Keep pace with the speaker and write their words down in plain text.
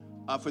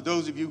For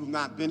those of you who've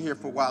not been here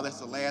for a while, that's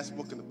the last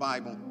book in the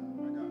Bible.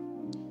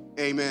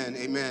 Amen,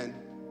 amen.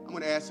 I'm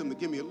going to ask them to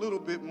give me a little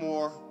bit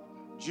more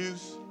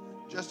juice,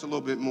 just a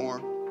little bit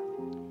more.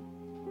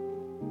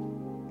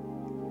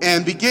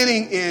 And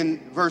beginning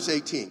in verse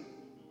 18.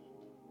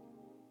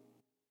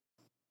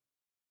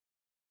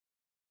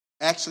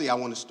 Actually, I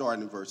want to start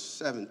in verse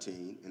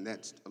 17, and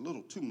that's a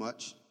little too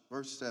much.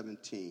 Verse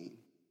 17.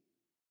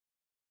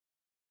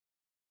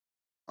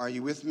 Are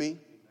you with me? Amen.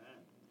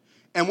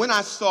 And when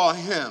I saw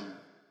him,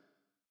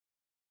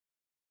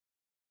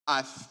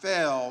 I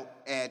fell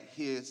at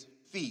his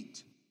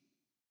feet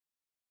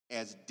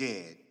as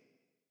dead.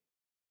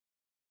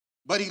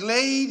 But he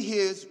laid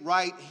his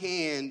right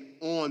hand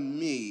on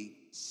me,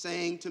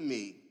 saying to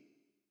me,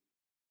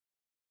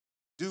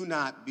 do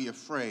not be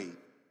afraid.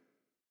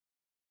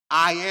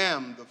 I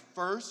am the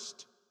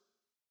first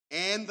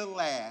and the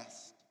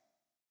last.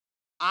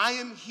 I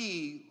am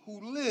he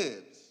who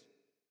lives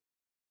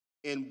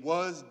and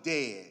was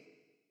dead.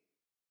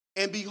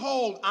 And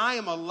behold, I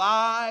am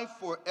alive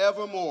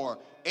forevermore.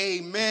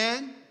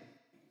 Amen.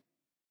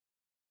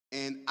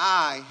 And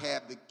I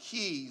have the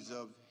keys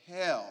of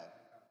hell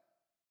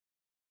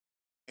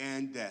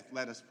and death.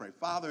 Let us pray.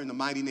 Father, in the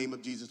mighty name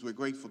of Jesus, we're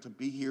grateful to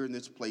be here in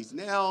this place.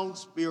 Now,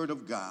 Spirit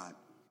of God,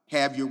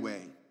 have your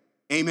way.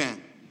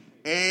 Amen.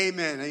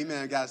 Amen.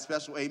 Amen. I got a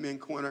special amen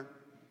corner.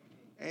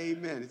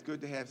 Amen. It's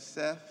good to have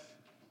Seth,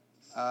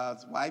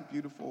 his wife,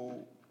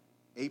 beautiful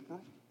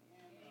April,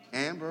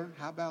 Amber.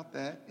 How about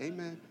that?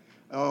 Amen.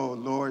 Oh,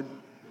 Lord.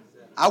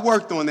 I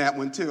worked on that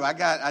one, too. I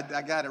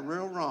got it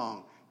real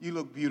wrong. You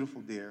look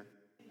beautiful, dear.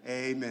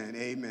 Amen.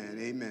 Amen.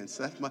 Amen.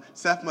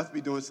 Seth must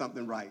be doing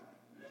something right.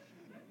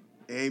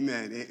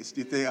 Amen.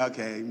 You think,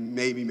 okay,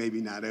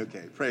 maybe not.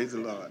 Okay. Praise the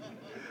Lord.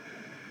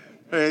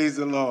 Praise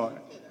the Lord.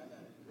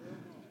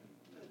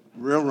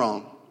 Real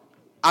wrong.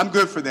 I'm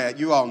good for that.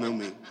 You all know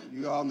me.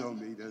 You all know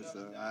me.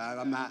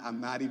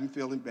 I'm not even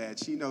feeling bad.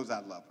 She knows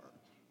I love her.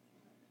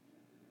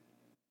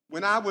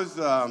 When I was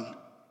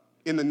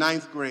in the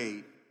 9th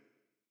grade,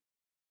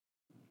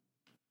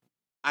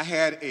 I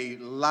had a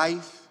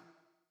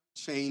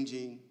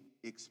life-changing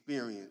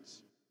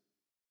experience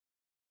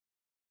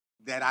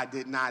that I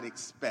did not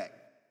expect.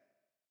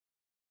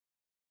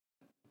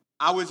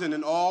 I was in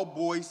an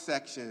all-boys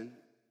section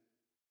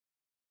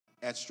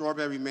at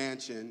Strawberry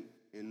Mansion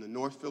in the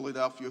North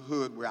Philadelphia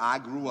hood where I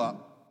grew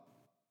up.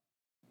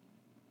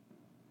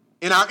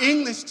 And our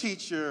English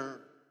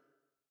teacher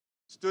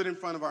stood in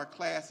front of our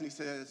class and he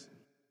says,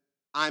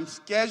 I'm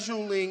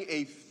scheduling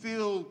a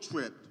field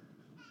trip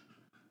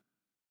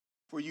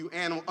for you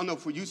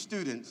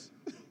students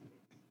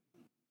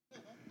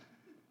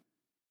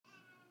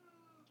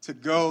to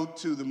go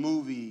to the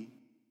movie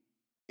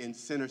in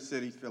Center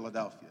City,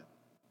 Philadelphia.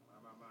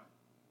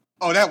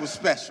 Oh, that was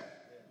special.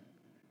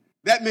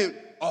 That meant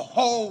a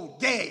whole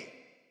day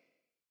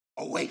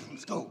away from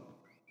school.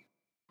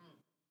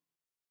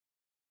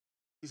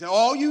 He said,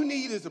 all you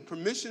need is a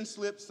permission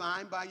slip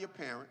signed by your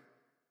parent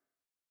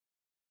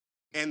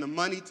and the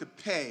money to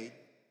pay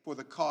for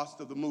the cost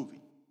of the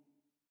movie.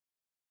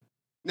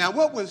 Now,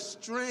 what was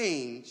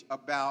strange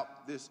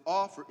about this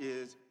offer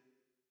is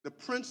the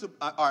principal,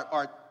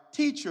 our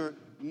teacher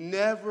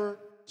never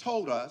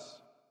told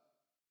us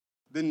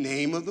the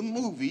name of the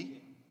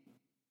movie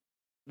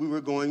we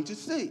were going to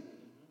see.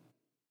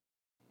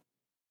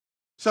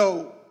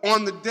 So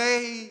on the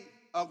day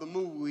of the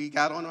movie, we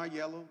got on our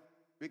yellow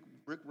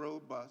brick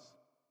road bus.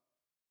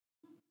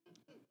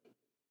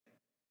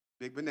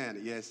 Big Banana,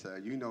 yes,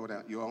 sir. You know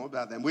that. You all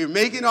about that. We were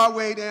making our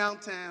way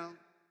downtown.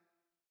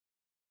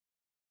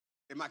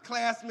 And my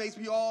classmates,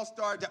 we all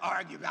started to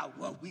argue about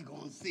what we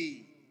going to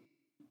see.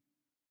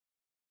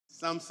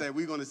 Some said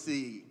we're going to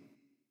see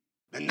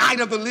The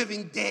Night of the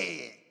Living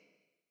Dead.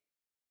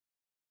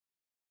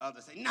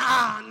 Others say,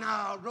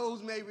 no,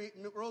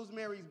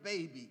 Rosemary's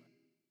Baby.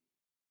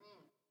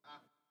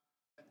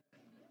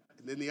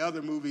 And then the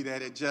other movie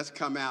that had just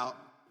come out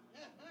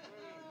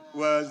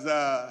was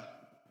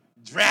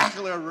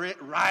Dracula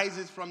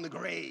Rises from the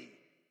Grave.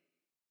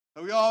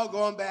 So we all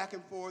going back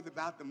and forth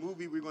about the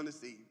movie we're going to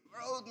see.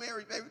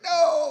 Rosemary's Baby,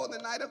 no. The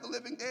Night of the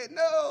Living Dead,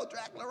 no.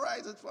 Dracula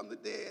Rises from the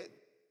Dead.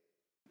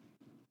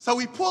 So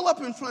we pull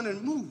up in front of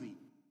the movie.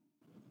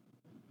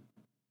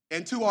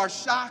 And to our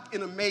shock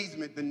and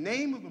amazement, the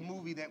name of the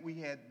movie that we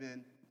had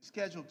been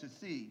scheduled to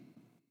see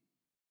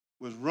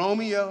was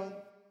Romeo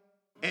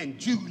and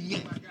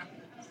Juliet.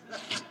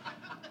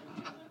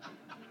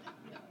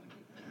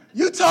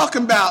 You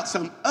talking about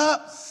some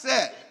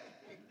upset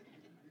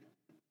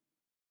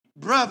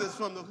brothers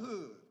from the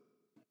hood.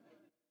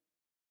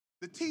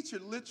 The teacher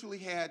literally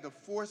had to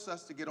force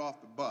us to get off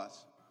the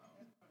bus.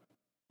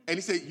 And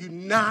he said, you're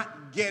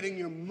not getting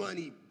your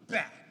money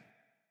back.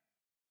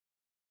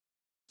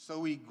 So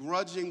we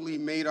grudgingly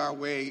made our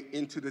way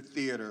into the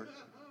theater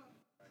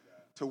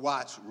to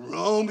watch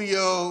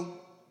Romeo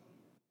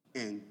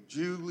and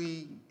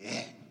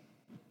Juliet.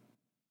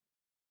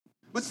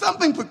 But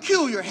something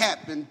peculiar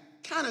happened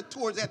kind of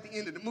towards at the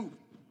end of the movie.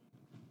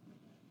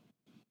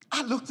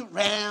 I looked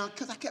around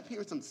because I kept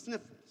hearing some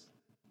sniffles.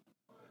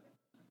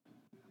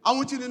 I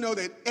want you to know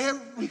that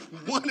every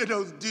one of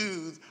those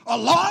dudes,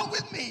 along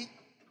with me,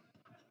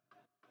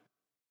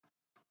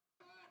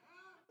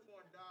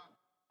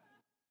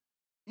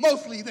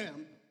 mostly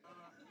them,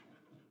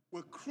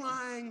 were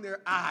crying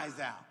their eyes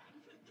out.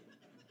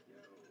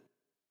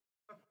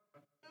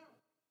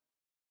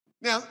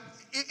 Now,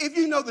 if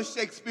you know the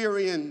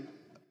Shakespearean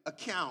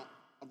account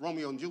of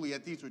Romeo and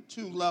Juliet, these were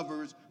two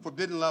lovers,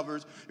 forbidden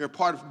lovers. They were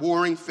part of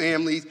warring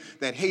families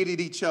that hated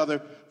each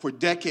other for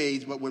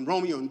decades. But when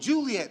Romeo and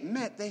Juliet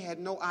met, they had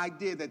no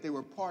idea that they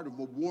were part of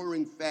a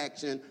warring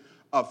faction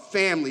of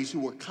families who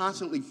were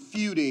constantly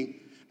feuding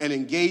and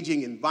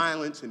engaging in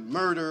violence and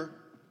murder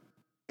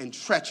and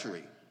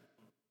treachery.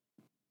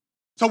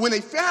 So when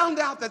they found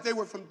out that they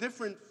were from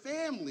different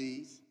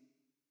families,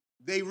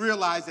 they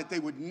realized that they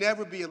would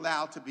never be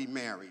allowed to be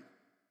married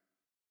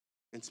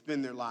and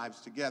spend their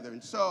lives together.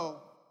 And so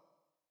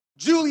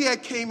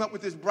Juliet came up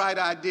with this bright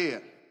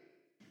idea.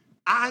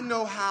 I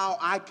know how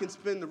I can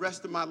spend the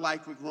rest of my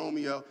life with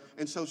Romeo,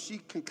 and so she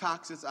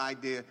concocts this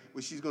idea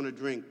where she's going to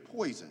drink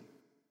poison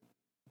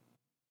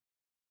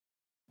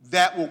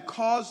that will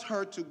cause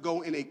her to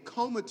go in a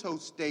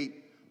comatose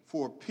state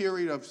for a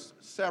period of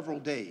several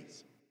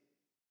days.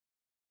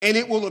 And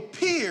it will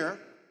appear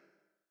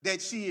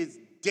that she is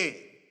dead.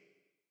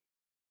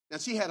 Now,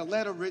 she had a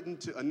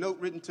note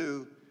written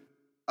to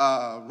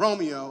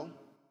Romeo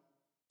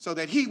so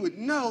that he would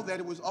know that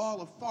it was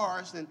all a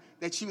farce and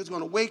that she was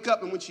going to wake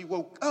up. And when she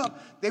woke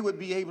up, they would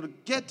be able to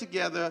get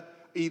together,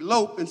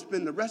 elope, and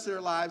spend the rest of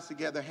their lives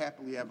together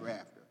happily ever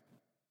after.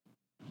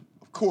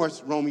 Of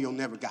course, Romeo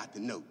never got the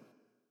note.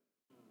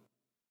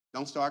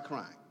 Don't start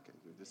crying. Okay?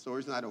 The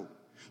story's not over.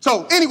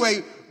 So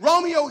anyway,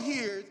 Romeo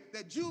hears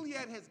that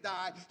Juliet has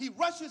died. He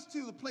rushes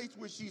to the place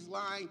where she's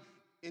lying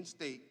in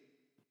state,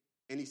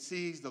 and he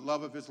sees the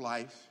love of his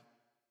life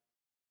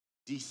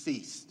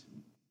deceased.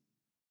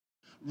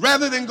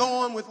 Rather than go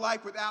on with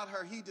life without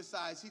her, he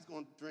decides he's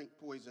going to drink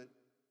poison.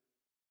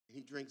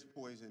 He drinks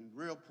poison,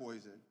 real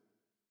poison.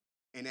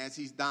 And as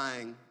he's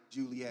dying,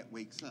 Juliet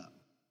wakes up.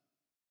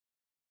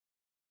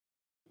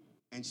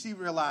 And she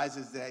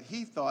realizes that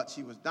he thought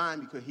she was dying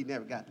because he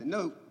never got the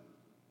note.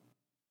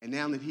 And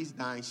now that he's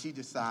dying, she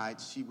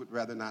decides she would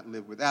rather not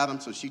live without him,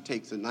 so she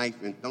takes a knife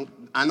and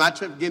I'm not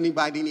trying to give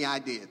anybody any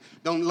ideas.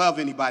 Don't love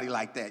anybody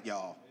like that,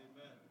 y'all.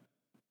 Amen.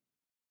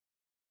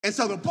 And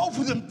so the both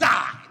of them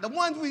die. The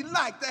ones we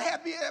like, the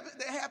happily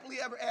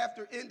ever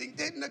after ending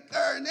didn't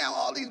occur. And now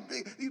all these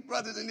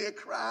brothers in there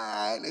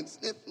crying and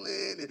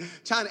sniffling and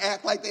trying to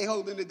act like they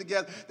holding it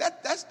together.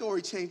 That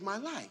story changed my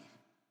life.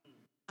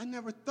 I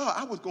never thought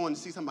I was going to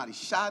see somebody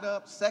shot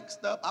up,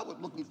 sexed up. I was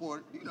looking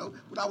for,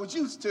 what I was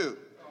used to.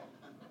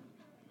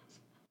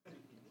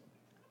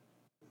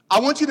 I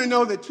want you to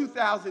know that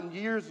 2,000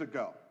 years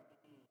ago,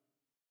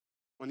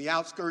 on the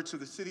outskirts of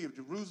the city of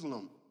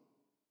Jerusalem,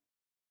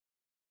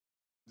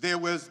 there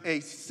was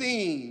a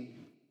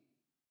scene,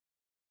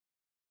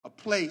 a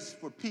place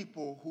for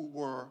people who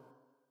were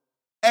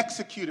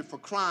executed for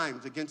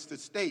crimes against the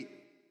state.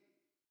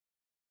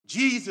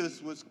 Jesus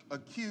was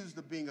accused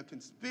of being a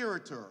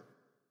conspirator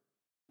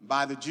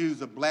by the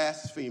Jews, a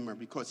blasphemer,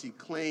 because he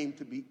claimed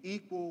to be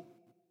equal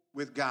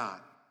with God.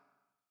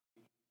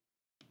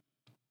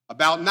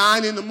 About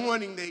 9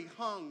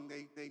 a.m,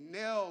 they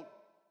nailed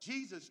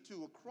Jesus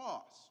to a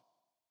cross,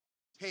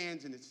 his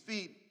hands and his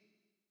feet,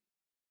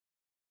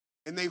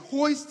 and they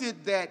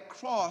hoisted that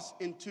cross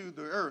into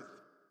the earth.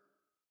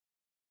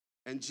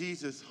 And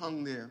Jesus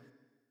hung there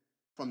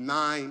from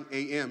 9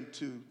 a.m.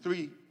 to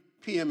 3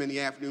 p.m. in the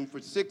afternoon. For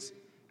 6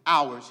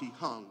 hours he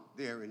hung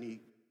there, and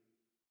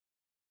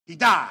he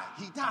died.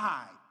 He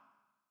died.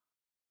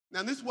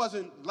 Now, this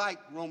wasn't like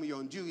Romeo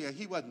and Juliet.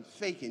 He wasn't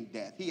faking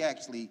death. He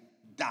actually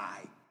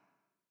died.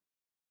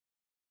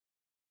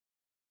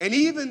 And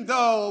even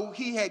though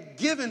he had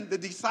given the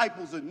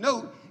disciples a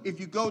note, if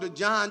you go to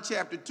John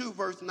chapter 2,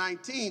 verse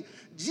 19,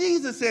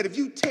 Jesus said, if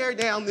you tear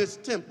down this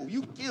temple,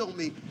 you kill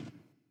me,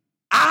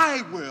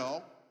 I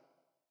will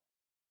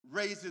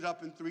raise it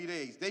up in 3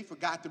 days. They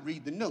forgot to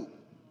read the note.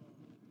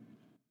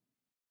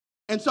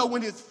 And so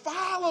when his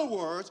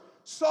followers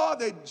saw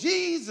that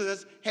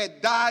Jesus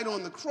had died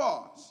on the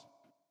cross,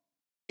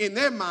 in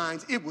their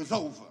minds, it was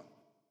over.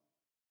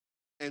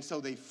 And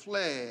so they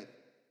fled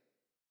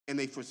and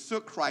they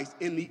forsook Christ.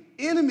 And the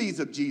enemies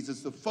of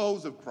Jesus, the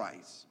foes of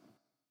Christ,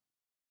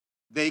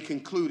 they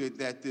concluded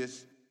that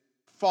this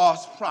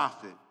false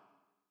prophet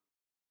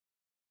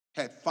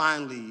had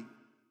finally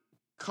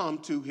come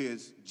to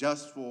his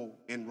justful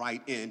and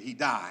right end. He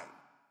died.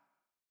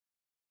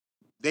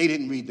 They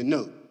didn't read the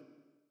note.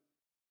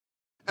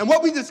 And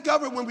what we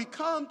discover when we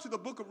come to the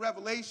book of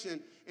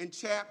Revelation in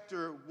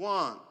chapter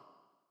 1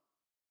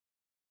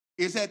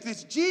 is that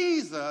this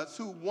Jesus,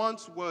 who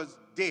once was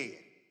dead,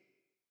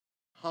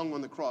 hung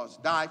on the cross,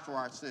 died for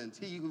our sins.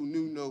 He who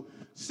knew no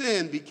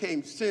sin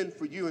became sin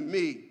for you and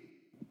me.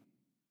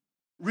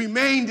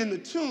 Remained in the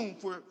tomb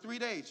for 3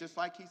 days, just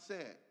like he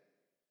said.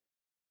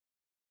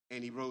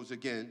 And he rose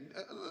again.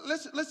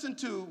 Listen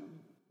to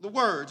the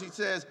words. He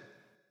says,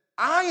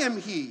 I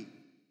am he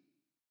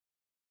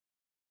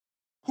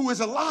who is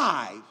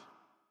alive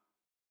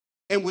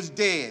and was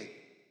dead.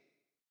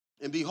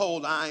 And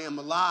behold, I am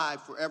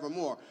alive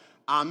forevermore.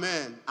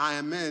 Amen. I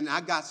am in.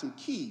 I got some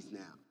keys now.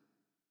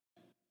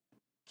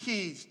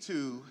 Keys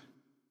to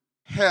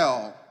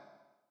hell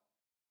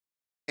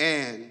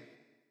and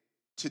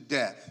to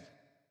death.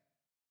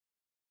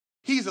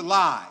 He's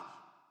alive.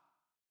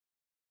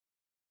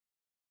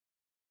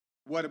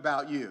 What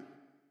about you?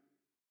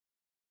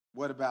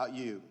 What about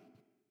you?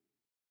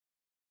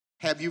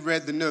 Have you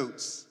read the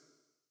notes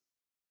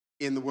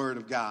in the Word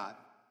of God?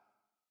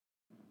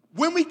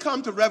 When we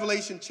come to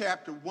Revelation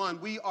chapter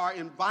 1, we are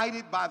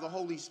invited by the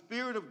Holy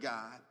Spirit of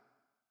God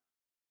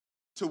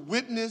to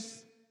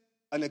witness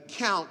an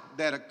account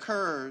that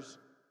occurs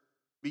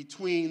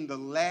between the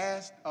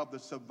last of the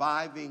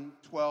surviving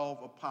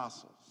 12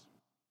 apostles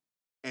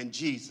and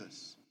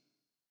Jesus,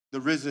 the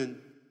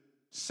risen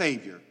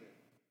Savior.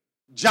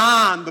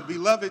 John, the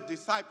beloved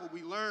disciple,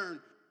 we learn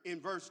in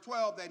verse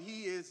 12 that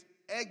he is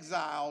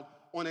exiled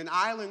on an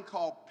island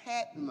called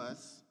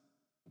Patmos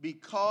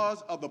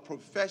because of the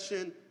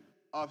profession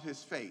of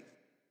his faith.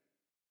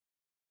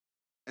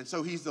 And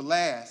so he's the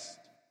last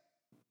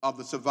of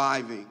the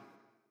surviving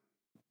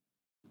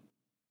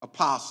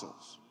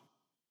apostles.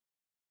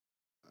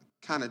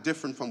 Kind of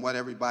different from what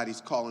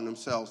everybody's calling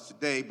themselves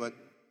today, but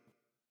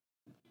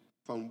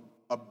from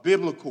a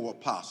biblical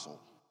apostle.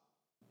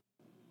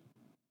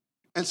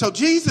 And so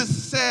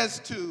Jesus says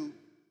to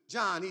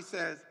John, he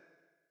says,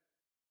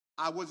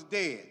 I was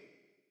dead,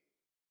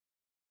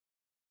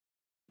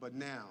 but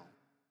now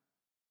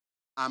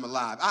I'm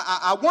alive.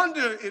 I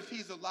wonder if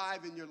he's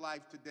alive in your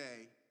life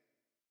today,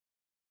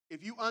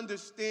 if you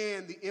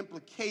understand the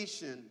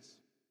implications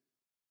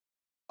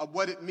of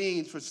what it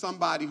means for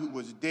somebody who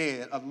was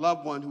dead, a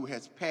loved one who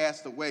has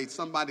passed away,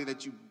 somebody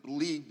that you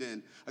believed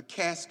in, a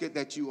casket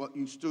that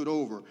you stood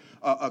over,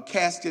 a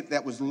casket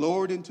that was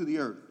lowered into the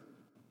earth.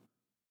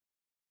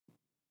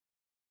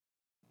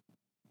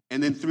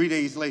 And then 3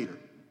 days later,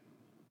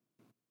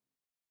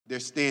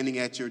 they're standing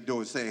at your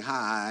door saying,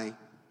 hi.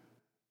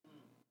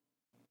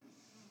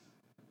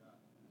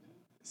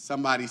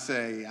 Somebody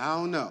say, I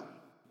don't know.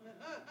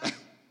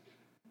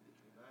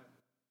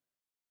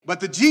 But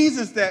the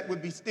Jesus that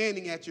would be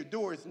standing at your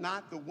door is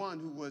not the one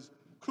who was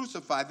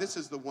crucified. This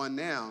is the one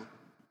now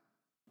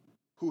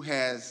who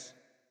has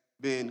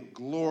been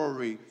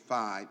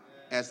glorified.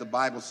 As the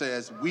Bible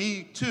says,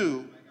 we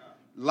too,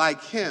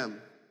 like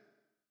him,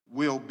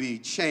 will be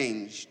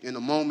changed in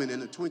a moment, in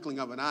the twinkling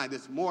of an eye.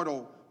 This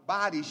mortal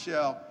body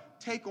shall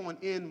take on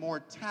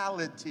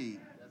immortality.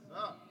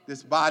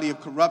 This body of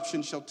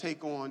corruption shall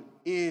take on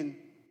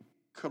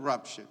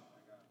incorruption.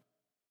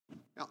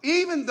 Now,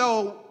 even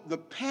though the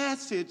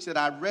passage that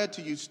I read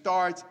to you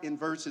starts in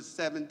verses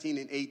 17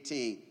 and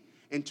 18,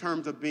 in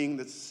terms of being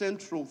the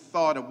central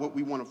thought of what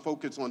we want to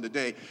focus on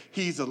today,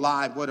 he's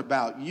alive, what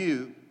about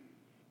you?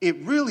 It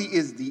really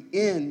is the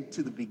end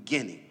to the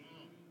beginning.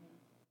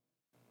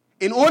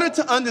 In order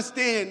to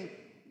understand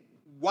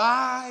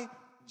why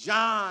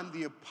John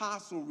the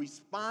apostle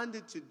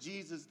responded to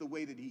Jesus the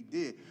way that he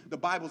did, the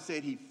Bible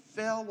said he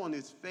fell on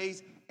his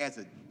face as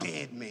a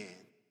dead man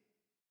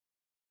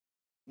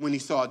when he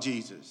saw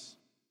Jesus.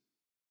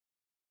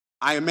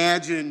 I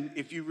imagine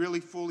if you really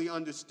fully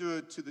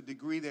understood to the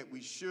degree that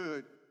we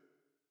should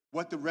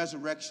what the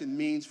resurrection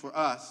means for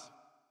us,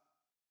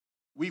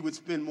 we would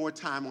spend more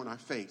time on our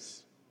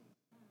face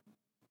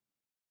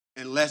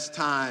and less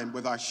time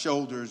with our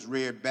shoulders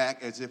reared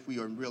back as if we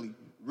are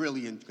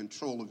really in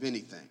control of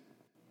anything.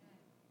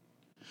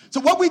 So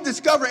what we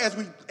discover as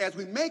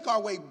we make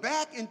our way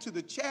back into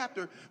the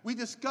chapter, we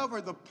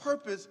discover the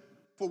purpose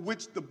for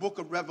which the book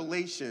of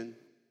Revelation,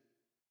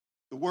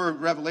 the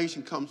word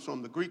revelation comes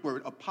from the Greek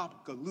word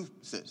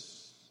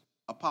apocalypsis.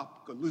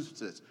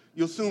 Apocalypsis.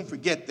 You'll soon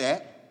forget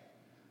that.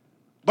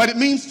 But it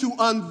means to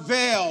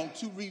unveil,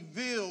 to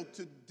reveal,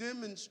 to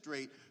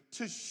demonstrate,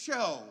 to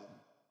show.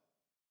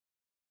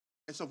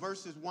 And so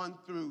verses 1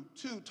 through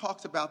 2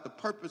 talks about the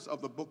purpose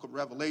of the book of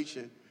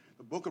Revelation.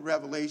 The book of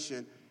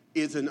Revelation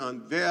is an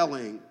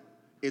unveiling,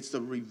 it's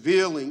a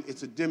revealing,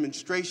 it's a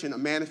demonstration, a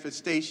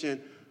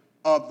manifestation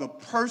of the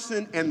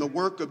person and the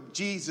work of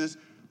Jesus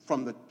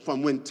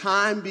from when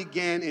time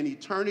began in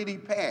eternity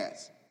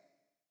past,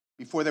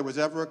 before there was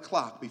ever a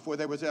clock, before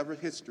there was ever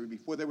history,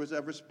 before there was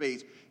ever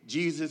space.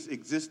 Jesus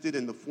existed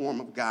in the form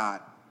of God.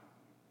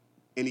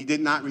 And he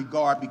did not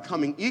regard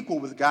becoming equal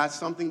with God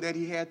something that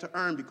he had to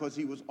earn, because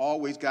he was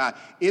always God.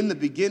 In the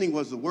beginning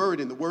was the Word,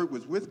 and the Word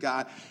was with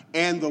God,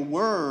 and the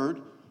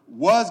Word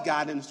was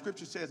God. And the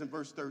scripture says in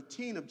verse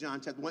 13 of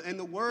John chapter 1, and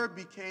the Word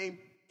became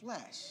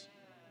flesh.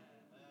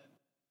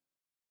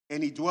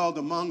 And he dwelled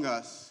among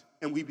us,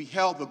 and we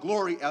beheld the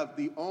glory of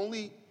the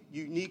only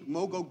unique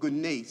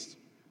mogogenes,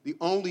 the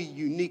only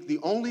unique, the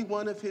only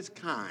one of his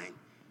kind,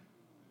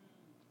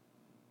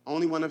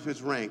 only one of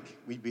his rank.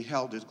 We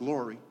beheld his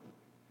glory.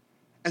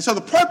 And so the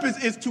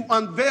purpose is to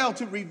unveil,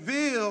 to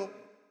reveal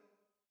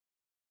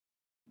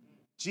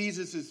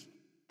Jesus'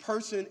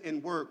 person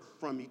and work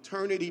from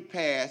eternity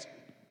past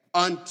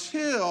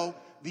until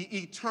the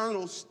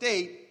eternal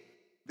state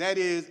That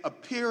is a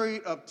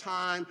period of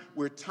time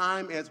where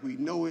time as we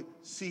know it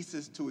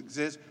ceases to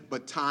exist,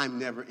 but time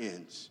never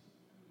ends.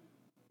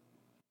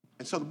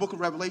 And so the book of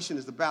Revelation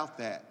is about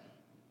that.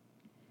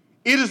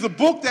 It is a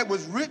book that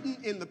was written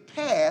in the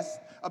past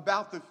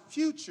about the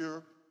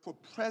future for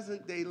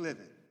present day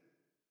living.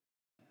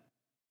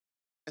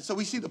 And so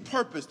we see the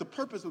purpose. The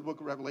purpose of the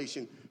book of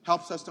Revelation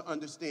helps us to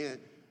understand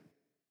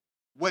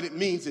what it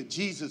means that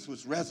Jesus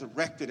was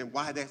resurrected and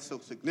why that's so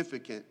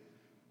significant.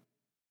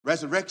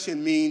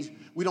 Resurrection means,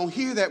 we don't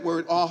hear that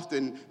word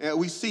often,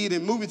 we see it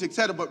in movies,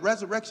 etc., but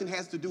resurrection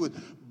has to do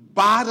with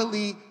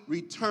bodily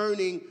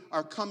returning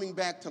or coming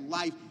back to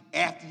life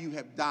after you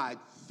have died.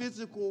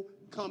 Physical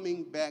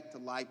coming back to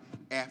life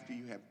after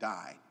you have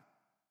died.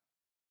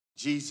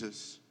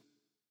 Jesus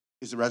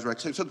is the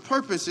resurrection. So the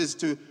purpose is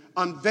to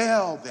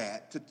unveil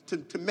that,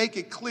 to make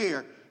it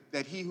clear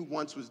that he who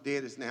once was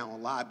dead is now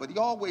alive. But he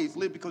always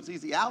lived because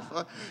he's the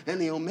Alpha and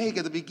the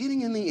Omega, the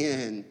beginning and the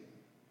end.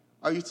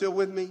 Are you still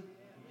with me?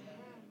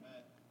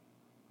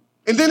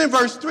 And then in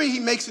verse 3, he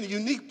makes a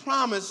unique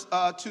promise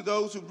to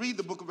those who read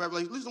the book of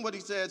Revelation. Listen to what he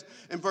says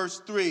in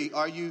verse 3.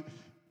 Do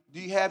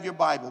you have your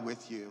Bible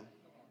with you?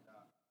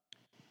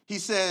 He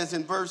says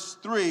in verse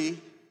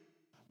 3,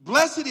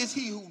 "Blessed is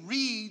he who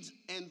reads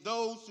and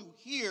those who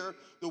hear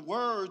the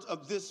words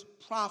of this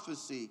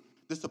prophecy,"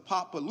 this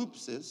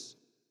apocalypsis,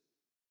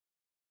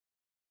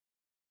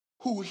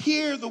 "who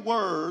hear the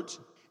words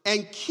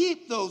and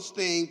keep those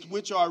things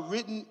which are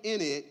written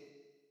in it,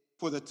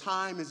 for the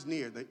time is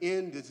near." The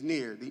end is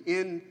near. The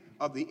end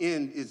of the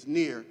end is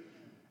near.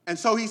 And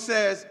so he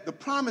says, the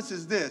promise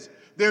is this: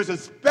 there's a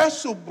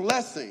special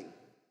blessing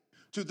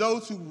to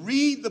those who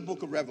read the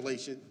book of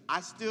Revelation.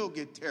 I still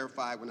get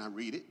terrified when I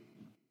read it.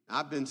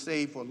 I've been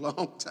saved for a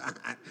long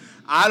time.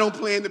 I don't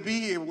plan to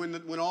be here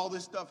when all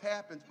this stuff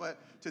happens, but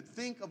to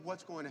think of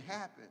what's going to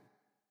happen.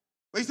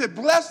 But he said,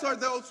 blessed are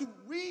those who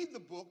read the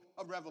book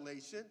of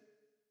Revelation,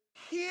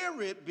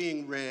 hear it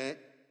being read,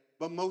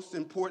 but most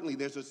importantly,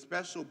 there's a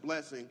special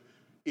blessing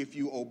if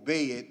you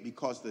obey it,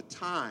 because the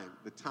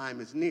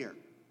time is near.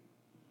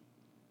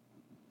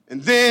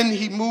 And then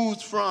he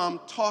moves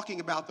from talking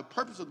about the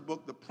purpose of the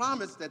book, the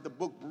promise that the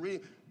book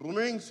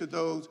brings to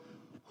those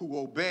who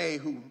obey,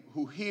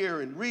 who hear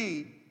and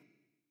read.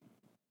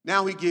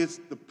 Now he gives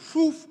the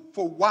proof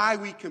for why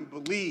we can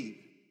believe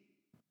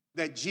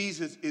that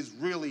Jesus is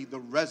really the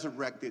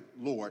resurrected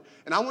Lord.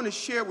 And I want to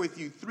share with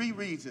you 3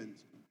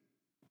 reasons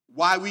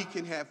why we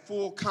can have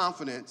full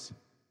confidence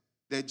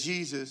that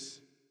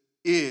Jesus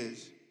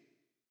is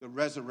the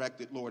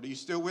resurrected Lord. Are you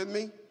still with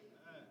me?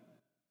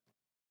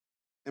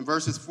 In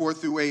verses 4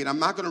 through 8, I'm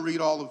not going to read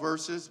all the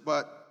verses,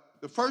 but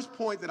the first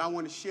point that I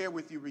want to share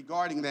with you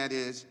regarding that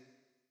is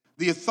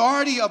the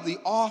authority of the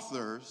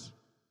authors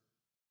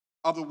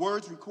of the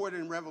words recorded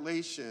in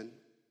Revelation,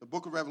 the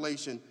book of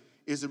Revelation,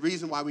 is the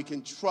reason why we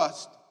can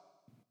trust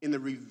in the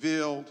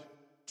revealed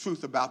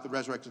truth about the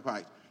resurrection of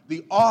Christ.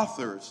 The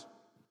authors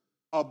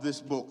of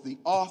this book,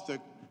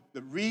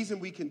 the reason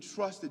we can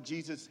trust that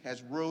Jesus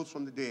has rose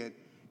from the dead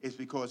is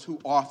because who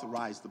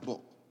authorized the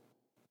book.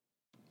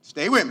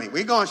 Stay with me.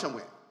 We're going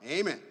somewhere.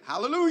 Amen.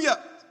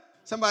 Hallelujah.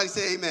 Somebody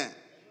say amen.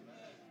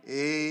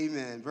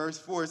 Amen. Verse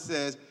 4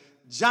 says,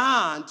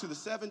 John, to the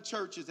 7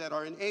 churches that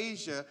are in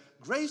Asia,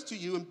 grace to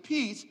you and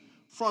peace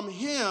from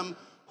him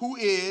who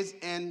is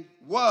and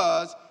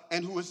was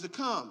and who is to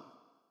come,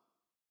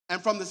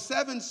 and from the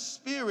 7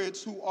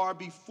 spirits who are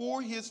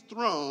before his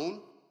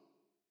throne,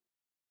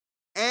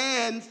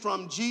 and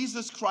from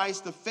Jesus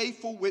Christ, the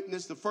faithful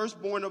witness, the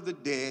firstborn of the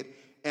dead,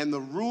 and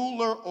the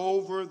ruler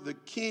over the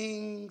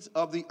kings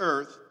of the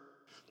earth,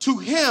 to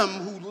him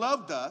who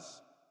loved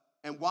us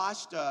and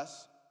washed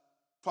us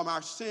from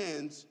our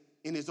sins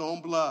in his own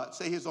blood.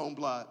 Say his own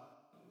blood.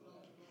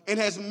 And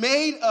has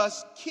made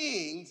us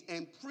kings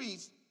and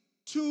priests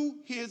to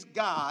his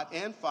God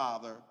and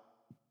Father.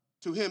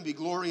 To him be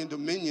glory and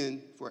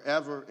dominion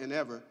forever and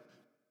ever.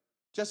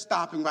 Just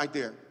stopping right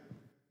there.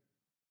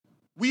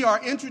 We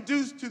are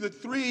introduced to the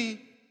 3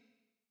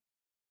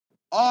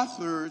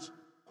 authors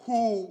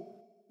who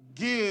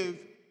give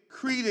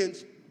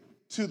credence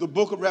to the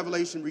book of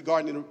Revelation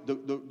regarding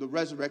the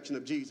resurrection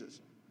of Jesus.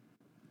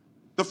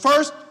 The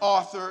first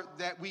author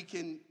that we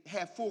can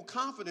have full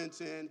confidence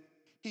in,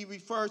 he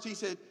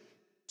said,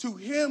 to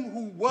him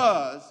who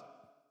was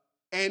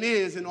and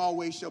is and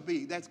always shall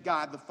be. That's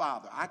God the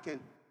Father. I can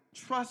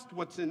trust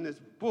what's in this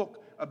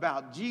book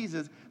about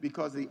Jesus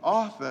because the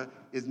author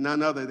is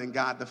none other than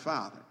God the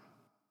Father.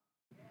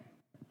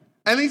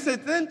 And he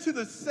said, then to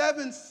the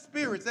 7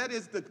 spirits, that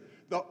is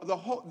the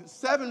whole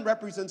 7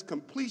 represents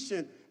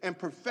completion and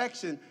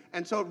perfection.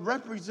 And so it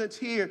represents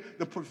here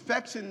the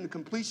perfection and the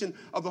completion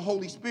of the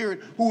Holy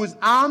Spirit, who is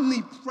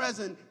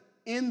omnipresent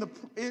in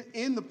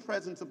the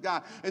presence of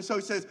God. And so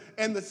he says,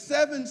 and the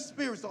 7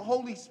 spirits, the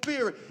Holy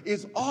Spirit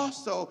is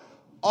also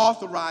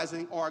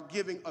authorizing or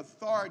giving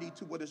authority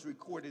to what is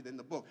recorded in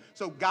the book.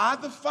 So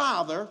God the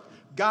Father,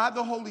 God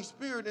the Holy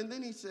Spirit, and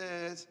then he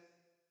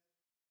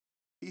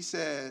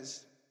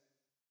says,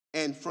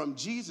 and from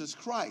Jesus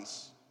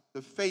Christ,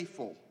 the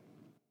faithful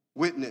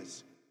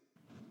witness.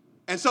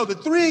 And so the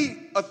three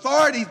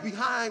authorities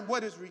behind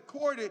what is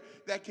recorded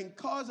that can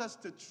cause us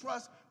to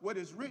trust what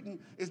is written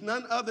is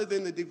none other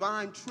than the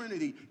divine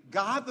Trinity.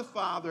 God the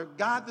Father,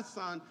 God the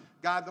Son,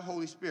 God the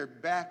Holy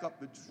Spirit back up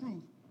the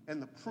truth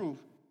and the proof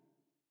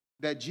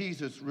that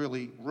Jesus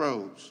really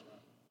rose.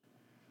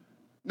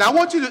 Now I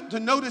want you to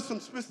notice some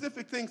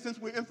specific things since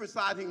we're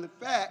emphasizing the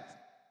fact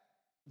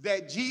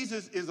that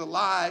Jesus is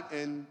alive,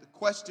 and the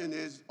question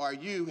is,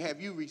 have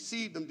you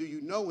received him? Do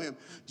you know him?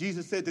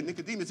 Jesus said to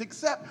Nicodemus,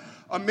 except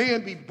a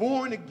man be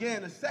born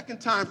again a second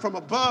time from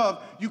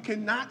above, you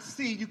cannot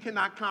see, you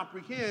cannot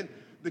comprehend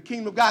the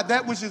kingdom of God.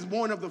 That which is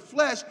born of the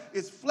flesh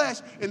is flesh,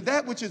 and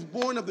that which is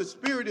born of the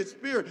spirit is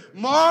spirit.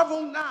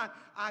 Marvel not,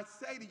 I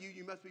say to you,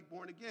 you must be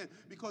born again,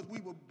 because we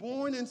were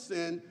born in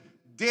sin,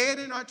 dead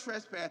in our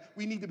trespass.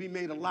 We need to be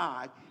made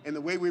alive. And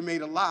the way we're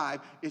made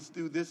alive is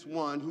through this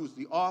one who's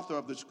the author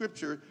of the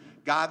scripture,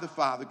 God the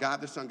Father,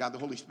 God the Son, God the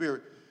Holy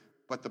Spirit.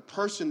 But the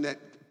person that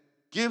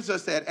gives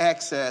us that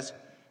access,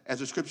 as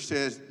the scripture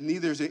says,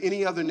 neither is there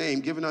any other name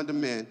given unto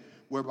men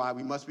whereby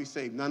we must be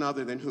saved. None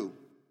other than who?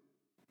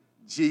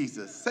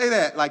 Jesus. Say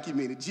that like you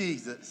mean it.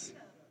 Jesus.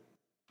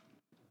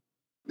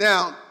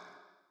 Now,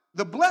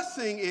 the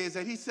blessing is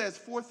that he says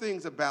four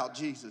things about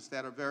Jesus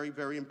that are very,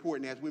 very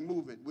important as we're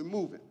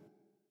moving.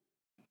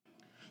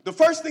 The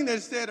first thing that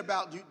is said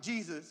about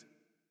Jesus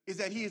is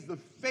that he is the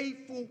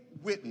faithful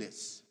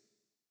witness.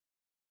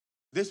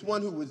 This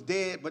one who was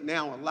dead but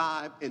now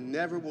alive and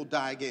never will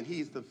die again. He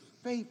is the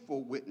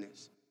faithful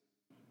witness.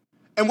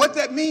 And what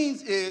that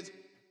means is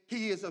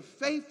he is a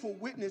faithful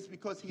witness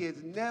because he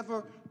has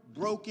never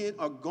broken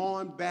or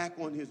gone back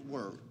on his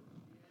word.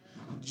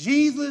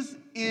 Jesus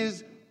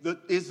is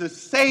the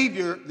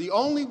Savior, the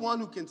only one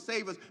who can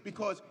save us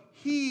because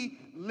he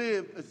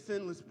lived a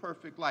sinless,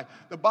 perfect life.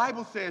 The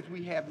Bible says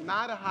we have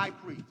not a high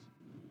priest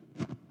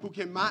who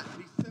cannot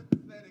be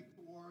sympathetic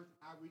towards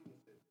our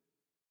weaknesses,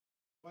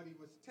 but he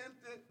was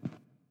tempted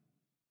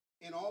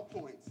in all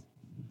points,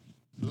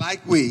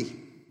 like we,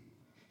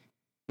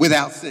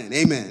 without sin.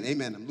 Amen.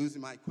 Amen. I'm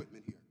losing my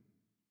equipment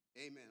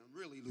here. Amen. I'm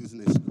really losing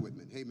this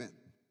equipment. Amen.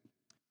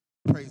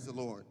 Praise the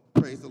Lord.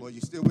 Praise the Lord.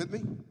 You still with me?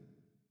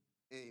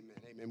 Amen.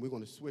 Amen. We're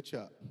going to switch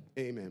up.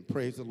 Amen.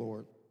 Praise the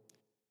Lord.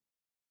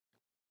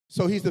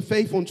 So he's the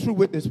faithful and true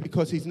witness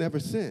because he's never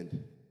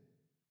sinned.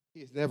 He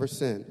has never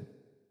sinned.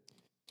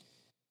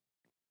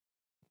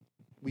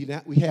 We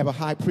have a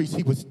high priest.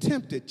 He was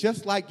tempted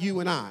just like you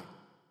and I,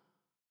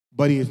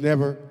 but he has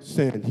never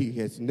sinned. He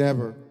has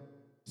never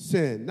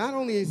sinned. Not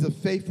only is he a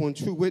faithful and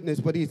true witness,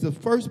 but he's the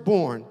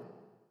firstborn.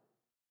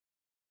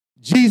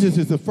 Jesus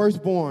is the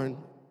firstborn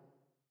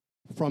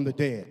from the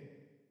dead.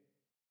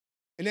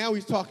 And now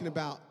he's talking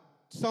about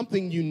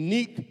something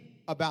unique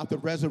about the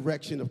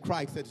resurrection of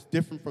Christ that's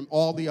different from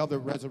all the other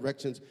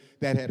resurrections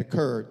that had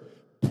occurred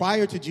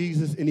prior to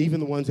Jesus and even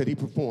the ones that he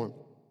performed.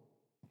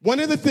 One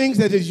of the things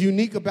that is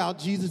unique about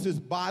Jesus'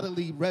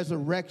 bodily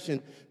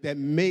resurrection that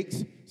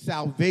makes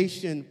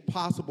salvation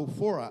possible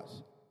for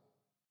us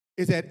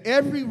is that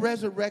every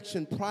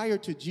resurrection prior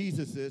to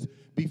Jesus's,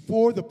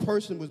 before the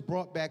person was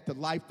brought back to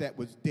life that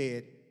was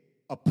dead,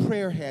 a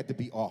prayer had to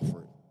be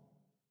offered.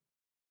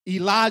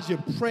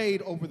 Elijah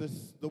prayed over the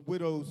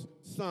widow's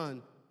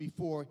son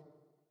before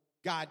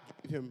God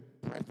gave him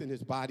breath in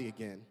his body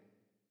again.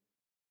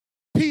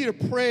 Peter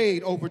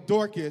prayed over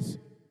Dorcas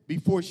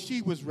before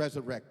she was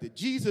resurrected.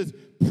 Jesus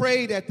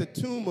prayed at the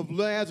tomb of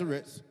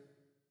Lazarus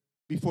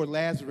before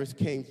Lazarus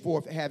came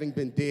forth, having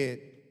been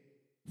dead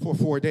for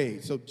 4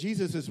 days. So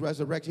Jesus'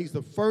 resurrection, he's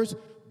the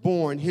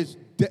firstborn. His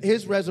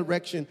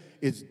resurrection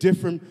is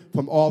different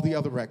from all the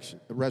other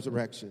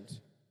resurrections.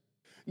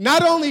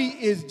 Not only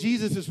is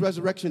Jesus'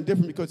 resurrection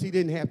different because he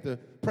didn't have to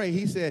pray.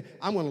 He said,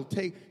 I'm going to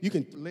take, you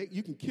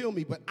can kill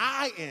me, but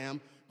I am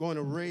going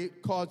to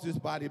cause this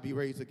body to be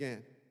raised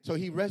again. So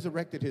he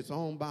resurrected his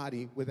own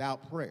body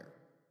without prayer.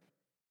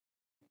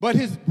 But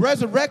his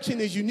resurrection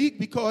is unique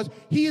because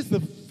he is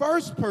the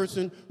first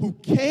person who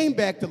came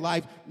back to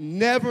life,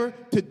 never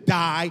to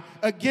die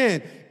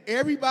again.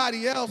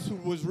 Everybody else who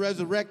was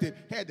resurrected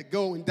had to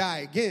go and die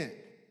again.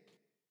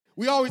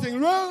 We always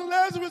think, oh,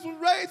 Lazarus was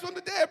raised from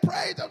the dead.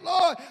 Praise the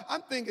Lord.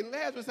 I'm thinking,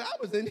 Lazarus, I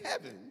was in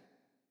heaven.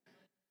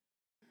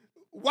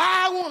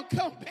 Why I want to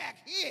come back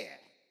here?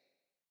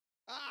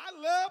 I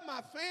love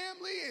my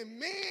family, and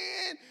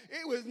man,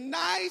 it was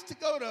nice to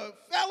go to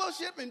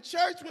fellowship and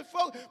church with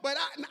folks, but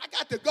I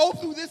got to go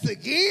through this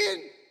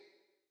again.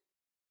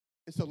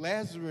 And so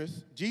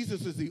Lazarus,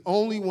 Jesus is the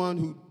only one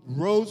who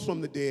rose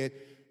from the dead,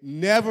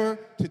 never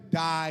to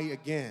die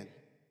again.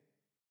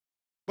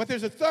 But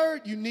there's a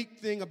third unique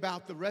thing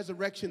about the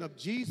resurrection of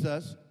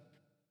Jesus.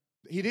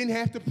 He didn't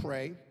have to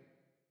pray.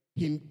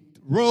 He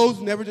rose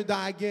never to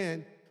die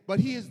again. But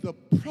he is the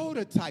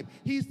prototype.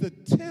 He's the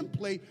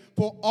template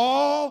for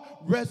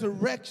all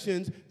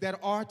resurrections that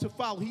are to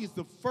follow. He is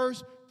the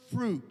first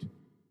fruit.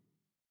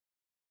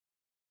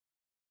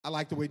 I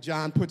like the way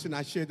John puts it, and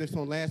I shared this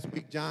on last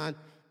week.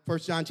 1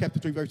 John chapter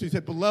 3, verse 2, he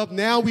said, Beloved,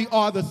 now we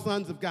are the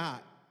sons of God.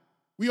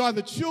 We are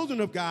the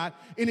children of God,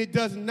 and it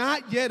does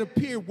not yet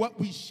appear what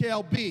we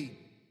shall be.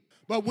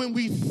 But when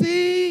we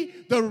see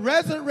the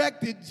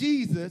resurrected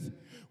Jesus,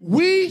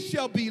 we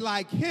shall be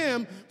like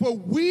him, for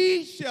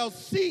we shall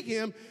see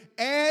him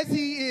as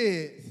he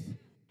is.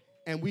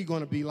 And we're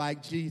going to be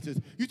like Jesus.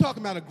 You're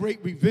talking about a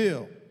great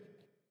reveal.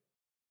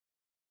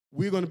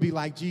 We're going to be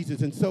like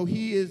Jesus. And so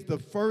he is the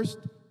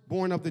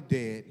firstborn of the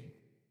dead.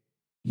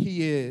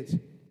 He is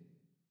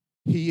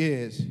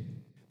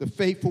the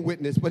faithful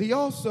witness. But he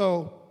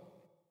also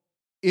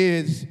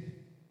is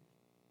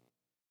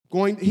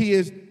he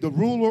is the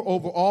ruler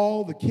over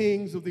all the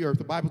kings of the earth.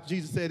 The Bible,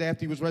 Jesus said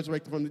after he was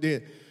resurrected from the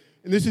dead.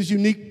 And this is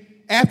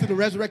unique. After the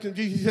resurrection of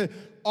Jesus, he said,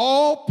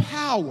 all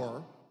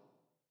power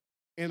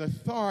and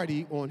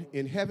authority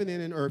in heaven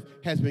and in earth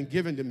has been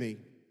given to me.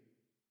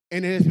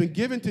 And it has been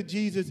given to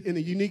Jesus in a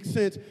unique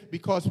sense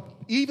because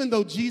even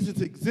though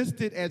Jesus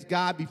existed as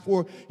God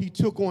before he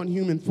took on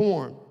human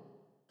form,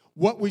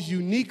 what was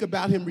unique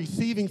about him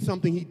receiving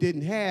something he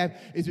didn't have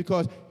is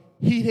because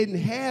he didn't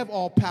have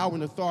all power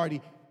and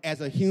authority as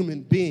a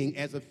human being,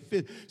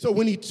 So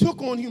when he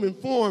took on human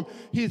form,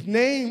 his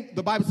name,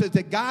 the Bible says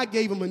that God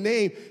gave him a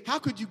name. How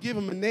could you give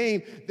him a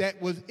name that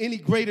was any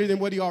greater than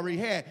what he already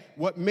had?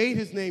 What made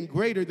his name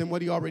greater than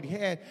what he already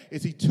had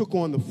is he took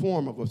on the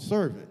form of a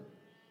servant.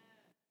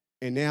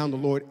 And now the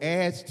Lord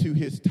adds to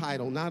his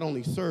title, not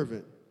only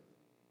servant,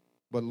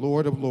 but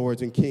Lord of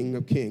lords and King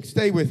of kings.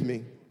 Stay with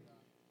me.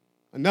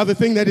 Another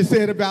thing that is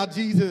said about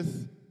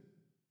Jesus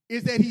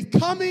is that he's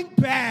coming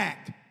back.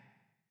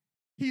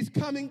 He's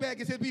coming back.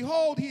 It says,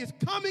 behold, he is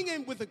coming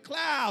in with a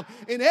cloud,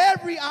 and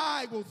every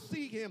eye will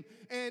see him.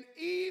 And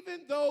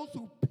even those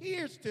who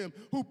pierced him,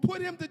 who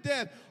put him to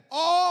death,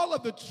 all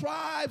of the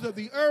tribes of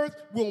the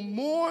earth will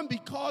mourn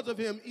because of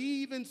him.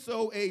 Even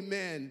so,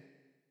 amen.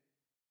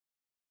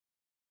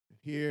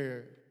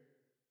 Here,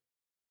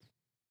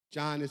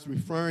 John is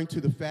referring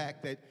to the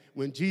fact that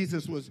when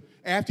Jesus was,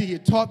 after he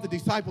had taught the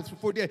disciples for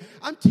 40 days,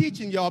 I'm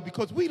teaching y'all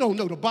because we don't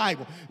know the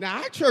Bible.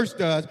 Now, our church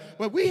does,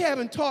 but we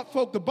haven't taught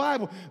folk the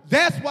Bible.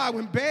 That's why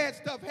when bad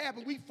stuff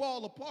happens, we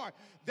fall apart.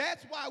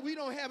 That's why we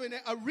don't have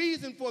a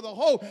reason for the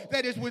hope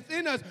that is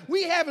within us.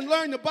 We haven't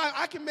learned the Bible.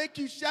 I can make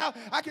you shout.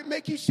 I can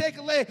make you shake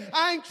a leg.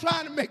 I ain't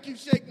trying to make you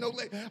shake no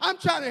leg. I'm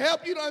trying to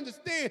help you to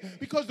understand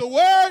because the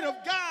Word of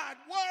God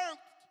works.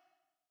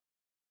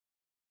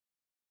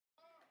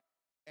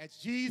 As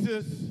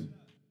Jesus,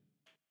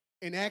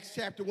 in Acts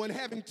chapter 1,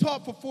 having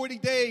taught for 40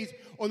 days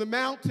on the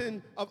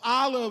mountain of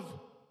Olives,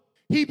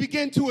 he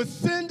began to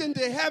ascend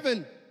into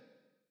heaven.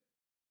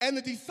 And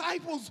the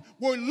disciples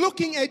were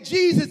looking at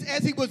Jesus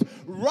as he was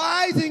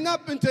rising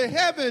up into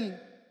heaven.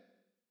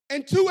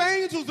 And two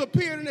angels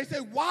appeared and they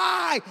said,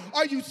 why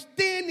are you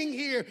standing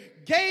here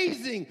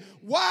gazing?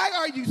 Why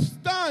are you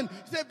stunned?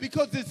 He said,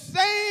 because the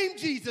same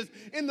Jesus,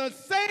 in the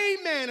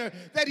same manner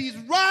that he's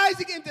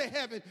rising into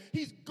heaven,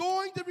 he's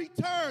going to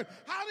return.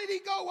 How did he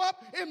go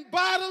up? In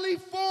bodily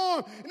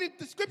form. And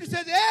the scripture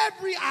says,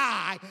 every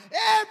eye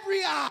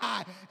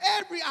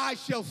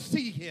shall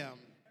see him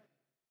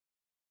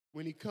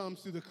when he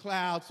comes through the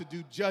clouds to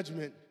do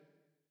judgment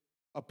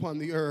upon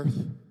the earth.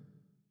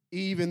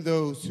 Even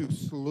those who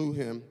slew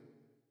him,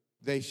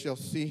 they shall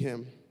see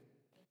him.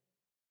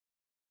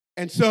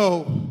 And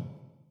so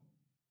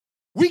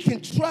we can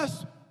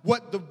trust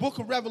what the book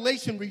of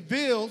Revelation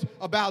reveals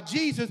about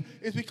Jesus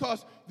is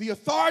because the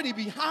authority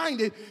behind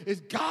it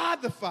is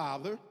God the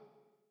Father,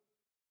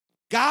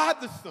 God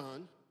the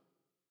Son,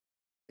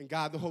 and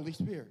God the Holy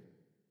Spirit.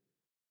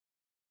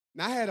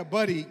 Now, I had a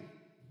buddy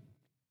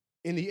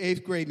in the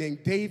 8th grade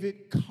named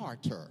David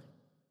Carter.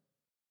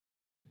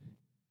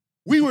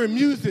 We were in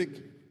music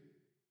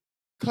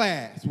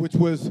class, which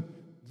was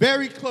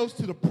very close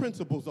to the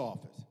principal's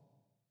office.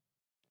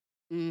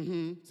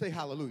 Say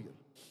hallelujah.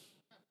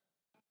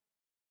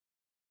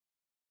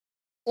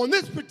 On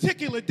this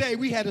particular day,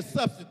 we had a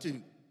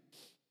substitute.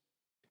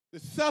 The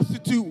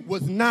substitute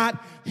was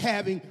not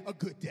having a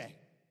good day.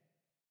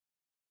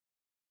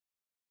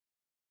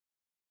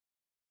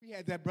 We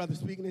had that brother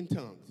speaking in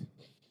tongues.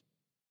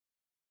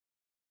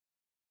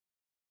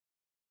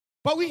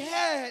 But we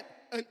had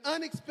an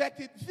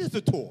unexpected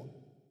visitor.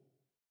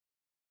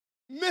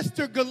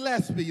 Mr.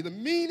 Gillespie, the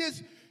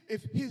meanest,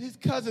 if his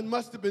cousin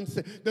must have been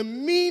said, the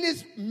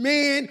meanest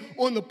man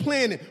on the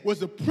planet was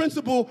the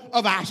principal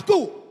of our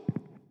school.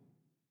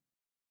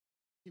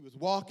 He was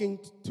walking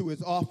to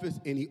his office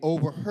and he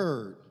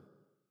overheard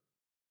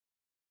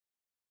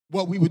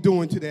what we were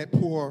doing to that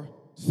poor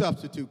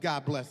substitute.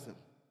 God bless him.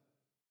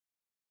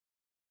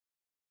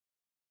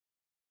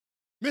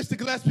 Mr.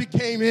 Gillespie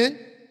came in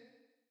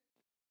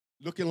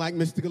looking like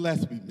Mr.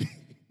 Gillespie.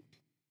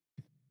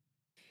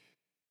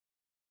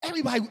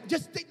 Everybody,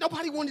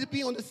 nobody wanted to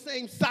be on the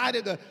same side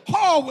of the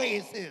hallway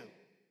as him.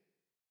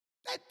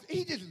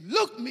 He just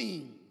looked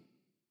mean.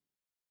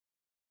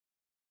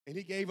 And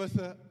he gave us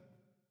a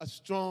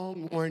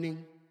strong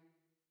warning.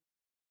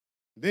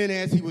 Then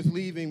as he was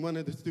leaving, one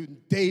of the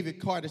students, David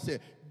Carter, said,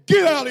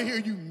 "Get out of here,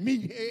 you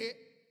meathead."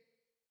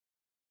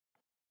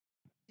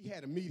 He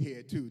had a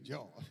meathead too,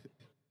 y'all.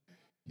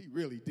 He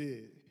really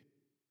did.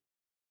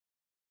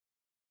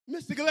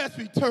 Mr.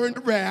 Gillespie turned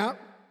around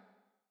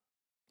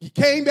He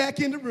came back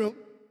in the room.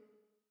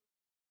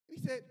 He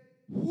said,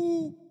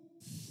 who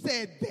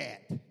said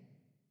that?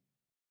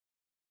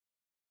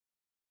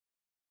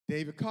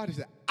 David Carter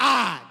said,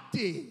 I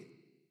did.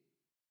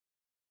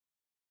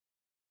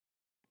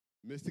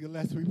 Mr.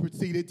 Gillespie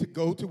proceeded to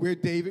go to where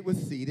David was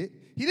seated.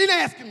 He didn't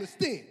ask him to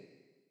stand.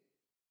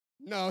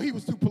 No, he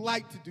was too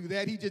polite to do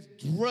that. He just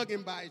drug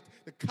him by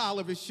the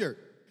collar of his shirt.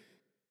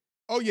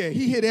 Oh, yeah,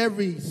 he hit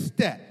every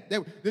step.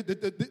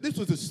 This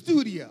was a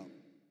studio.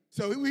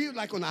 So we were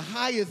like on the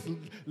highest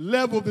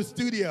level of the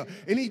studio,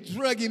 and he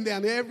drug him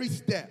down every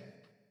step.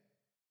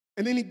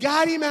 And then he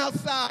got him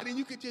outside, and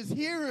you could just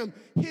hear him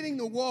hitting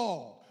the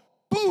wall.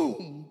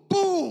 Boom,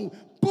 boom,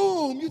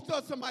 boom. You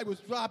thought somebody was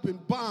dropping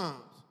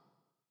bombs.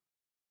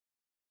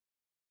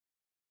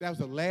 That was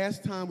the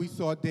last time we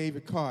saw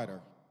David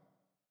Carter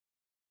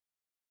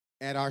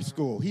at our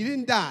school. He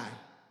didn't die.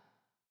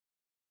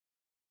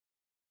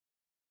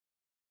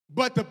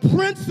 But the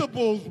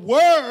principal's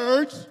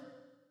words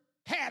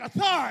had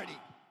authority.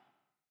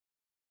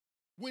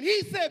 When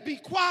he said be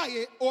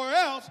quiet or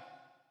else,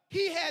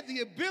 he had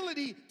the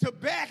ability to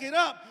back it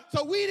up.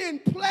 So we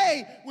didn't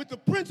play with the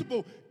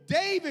principal.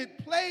 David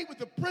played with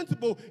the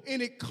principal,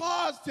 and it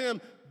caused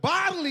him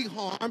bodily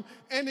harm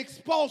and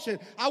expulsion.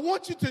 I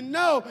want you to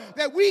know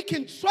that we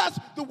can trust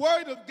the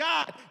word of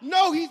God.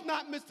 No, he's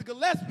not Mr.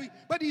 Gillespie,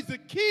 but he's the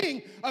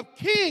King of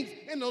kings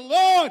and the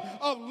Lord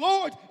of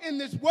lords. In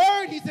this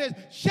word, he says,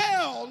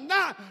 shall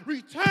not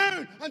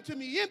return unto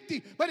me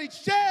empty, but it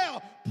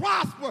shall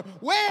prosper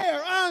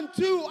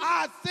whereunto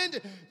I send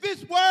it.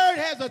 This word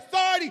has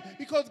authority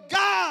because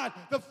God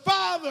the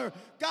Father,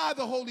 God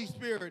the Holy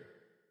Spirit,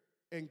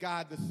 and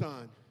God the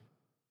Son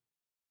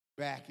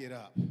back it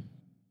up.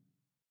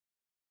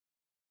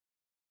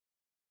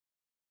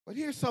 But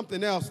here's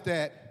something else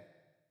that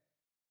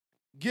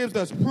gives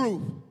us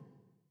proof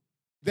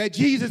that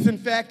Jesus, in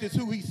fact, is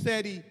who he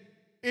said he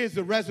is,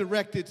 the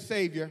resurrected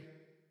Savior.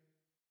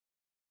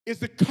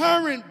 It's the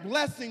current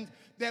blessings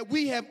that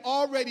we have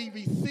already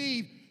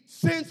received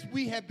since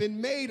we have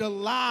been made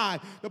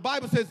alive. The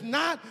Bible says,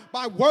 not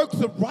by works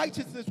of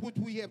righteousness which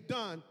we have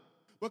done,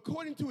 but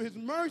according to his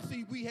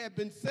mercy, we have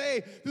been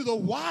saved through the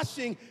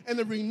washing and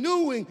the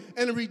renewing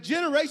and the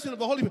regeneration of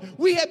the Holy Spirit.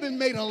 We have been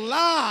made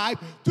alive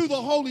through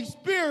the Holy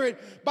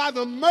Spirit by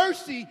the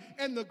mercy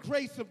and the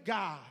grace of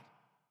God.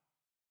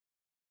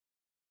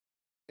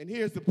 And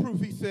here's the proof.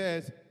 He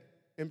says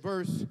in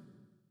verse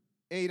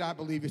 8, I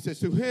believe, it says,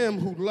 to him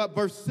who loved,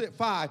 verse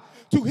 5,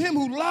 to him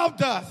who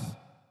loved us,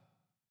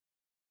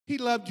 he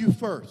loved you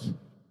first.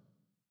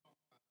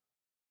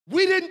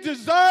 We didn't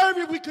deserve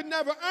it. We could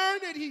never earn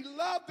it. He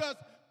loved us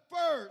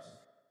first.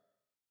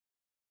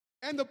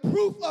 And the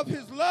proof of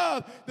his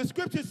love, the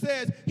scripture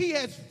says, he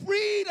has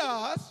freed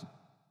us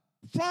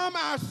from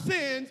our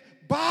sins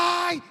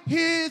by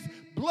his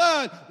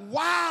blood.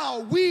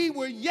 While we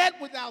were yet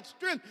without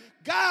strength,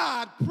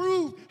 God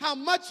proved how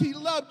much he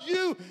loved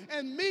you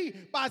and me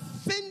by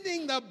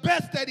sending the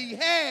best that he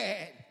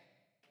had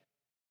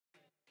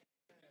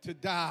to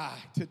die,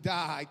 to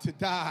die, to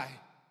die.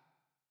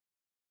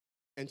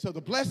 And so the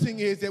blessing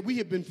is that we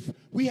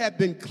have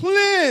been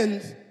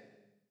cleansed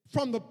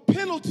from the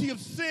penalty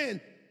of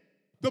sin.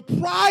 The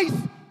price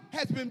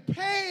has been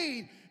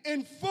paid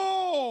in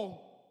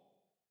full,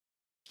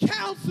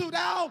 canceled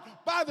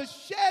out by the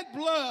shed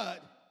blood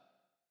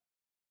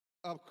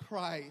of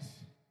Christ.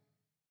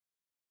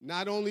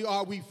 Not only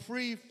are we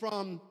free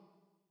from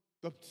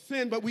the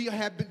sin, but we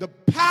have been, the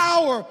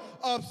power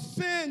of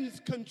sin's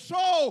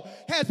control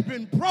has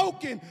been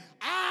broken.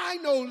 I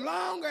no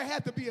longer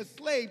have to be a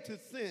slave to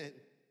sin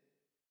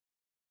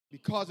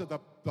because of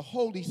the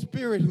Holy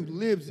Spirit who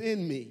lives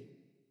in me.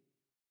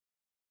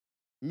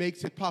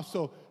 Makes it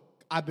possible. So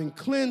I've been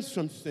cleansed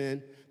from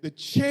sin. The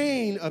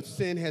chain of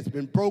sin has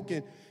been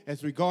broken in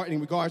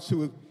regards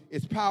to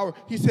its power.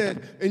 He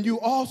said, and you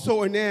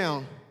also are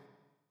now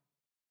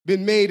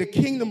been made a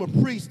kingdom of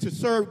priests to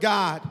serve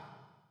God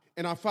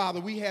and our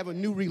Father. We have a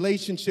new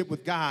relationship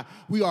with God.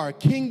 We are a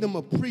kingdom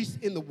of priests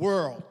in the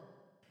world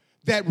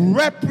that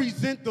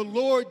represent the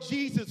Lord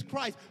Jesus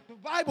Christ. The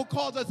Bible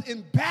calls us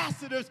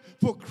ambassadors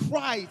for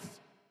Christ.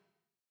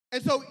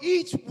 And so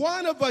each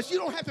one of us, you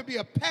don't have to be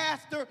a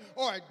pastor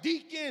or a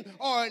deacon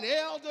or an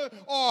elder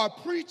or a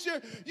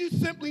preacher. You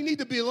simply need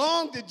to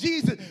belong to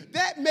Jesus.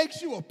 That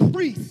makes you a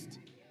priest.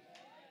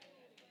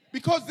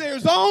 Because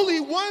there's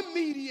only one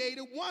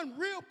mediator, one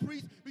real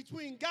priest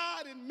between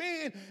God and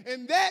man,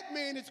 and that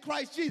man is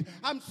Christ Jesus.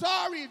 I'm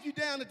sorry if you're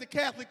down at the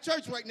Catholic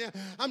Church right now.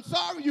 I'm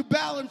sorry you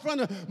bow in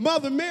front of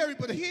Mother Mary,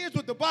 but here's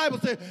what the Bible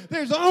says.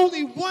 There's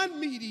only one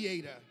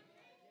mediator.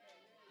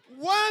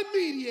 One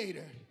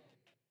mediator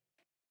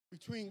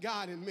between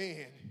God and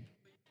man,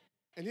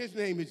 and his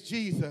name is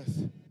Jesus.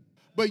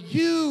 But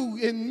you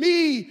and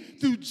me,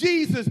 through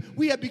Jesus,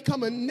 we have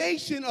become a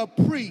nation of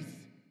priests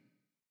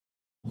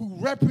who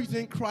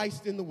represent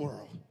Christ in the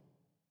world.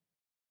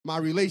 My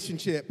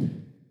relationship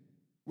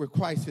with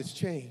Christ has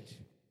changed.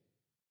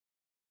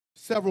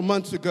 Several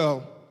months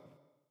ago,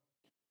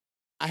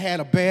 I had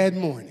a bad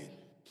morning.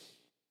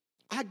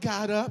 I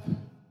got up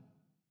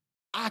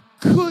I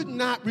could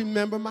not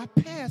remember my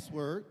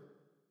password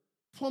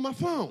for my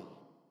phone.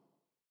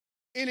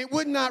 And it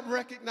would not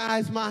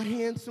recognize my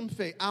handsome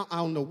face. I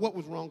don't know what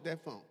was wrong with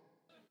that phone.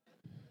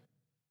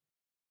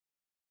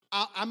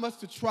 I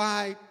must have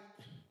tried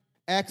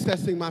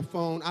accessing my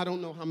phone. I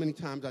don't know how many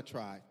times I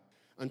tried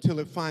until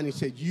it finally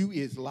said, "You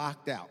is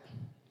locked out."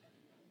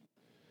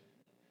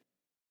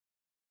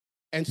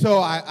 And so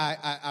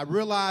I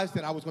realized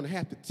that I was going to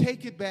have to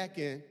take it back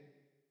in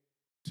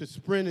to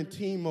Sprint and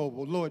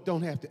T-Mobile. Lord,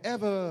 don't have to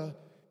ever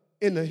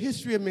in the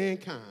history of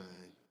mankind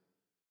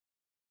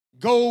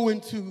go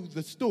into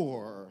the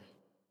store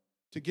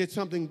to get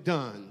something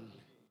done.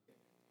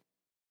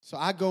 So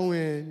I go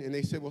in, and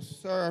they said, "Well,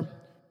 sir,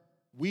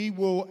 we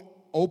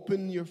will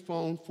open your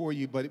phone for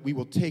you, but we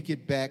will take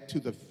it back to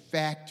the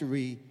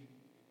factory,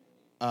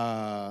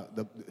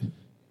 the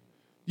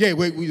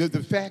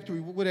factory,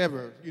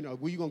 whatever,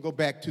 we're going to go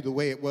back to the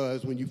way it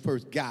was when you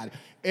first got it.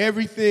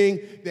 Everything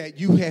that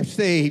you have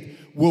saved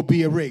will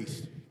be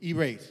erased.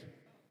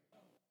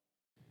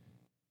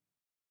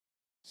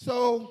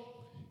 So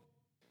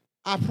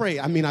I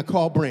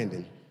called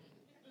Brandon.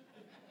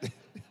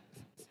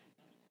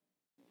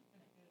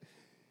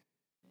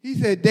 He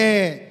said,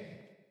 "Dad."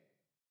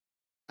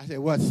 I said,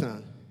 "What,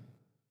 son?"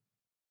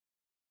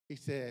 He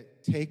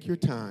said, "Take your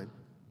time,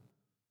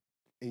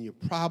 and you're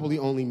probably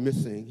only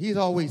missing." He's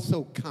always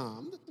so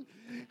calm.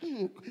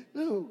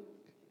 No,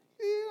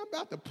 I'm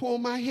about to pull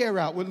my hair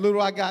out what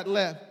little I got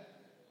left.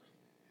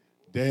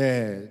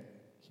 "Dad,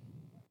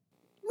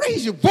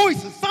 raise your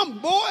voice or something,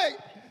 boy.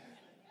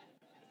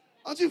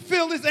 Don't you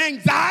feel this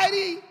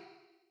anxiety?"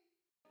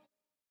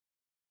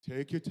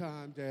 "Take your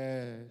time,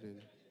 Dad,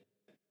 and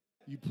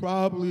you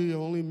probably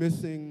only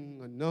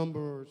missing a number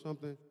or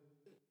something."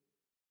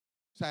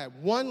 So I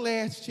had one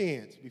last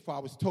chance before I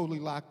was totally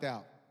locked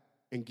out.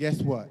 And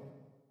guess what?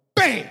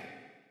 Bam!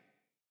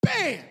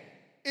 Bam!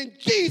 In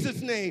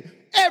Jesus' name,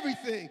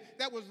 everything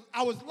that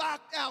I was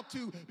locked out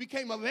to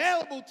became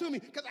available to me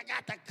because I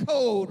got the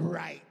code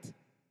right.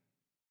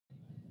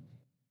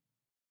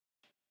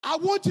 I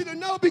want you to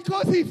know,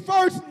 because he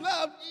first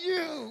loved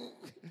you,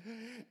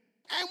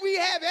 and we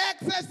have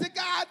access to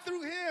God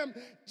through him.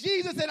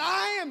 Jesus said,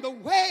 "I am the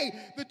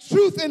way, the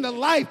truth, and the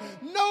life.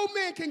 No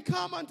man can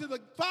come unto the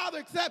Father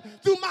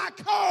except through my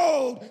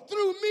code,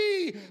 through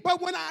me."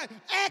 But when I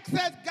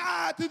access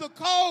God through the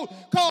code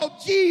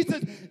called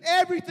Jesus,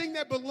 everything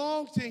that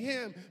belongs to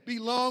him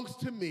belongs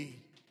to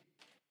me.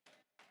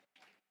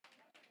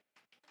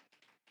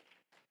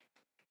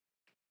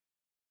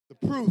 The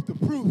proof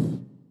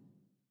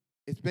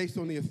is based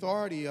on the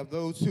authority of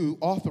those who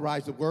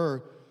authorize the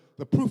word.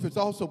 The proof is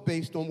also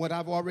based on what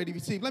I've already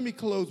received. Let me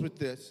close with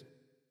this.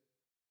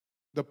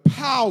 The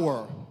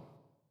power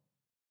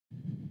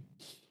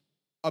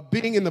of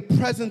being in the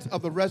presence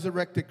of the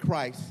resurrected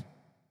Christ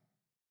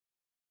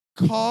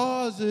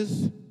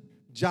causes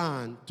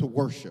John to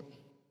worship.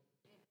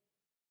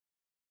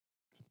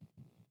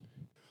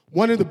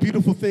 One of the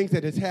beautiful things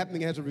that is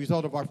happening as a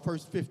result of our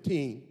first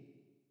 15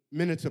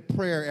 minutes of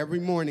prayer every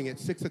morning at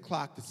 6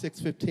 o'clock to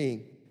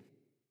 6:15,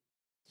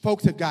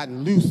 folks have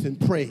gotten loose in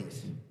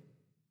praise.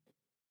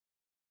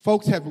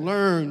 Folks have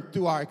learned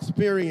through our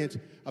experience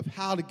of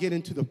how to get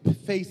into the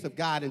face of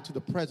God, into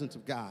the presence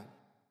of God.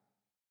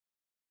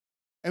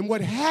 And what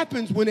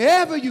happens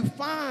whenever you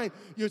find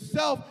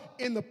yourself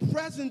in the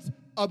presence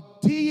of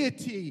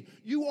deity,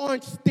 you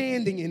aren't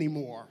standing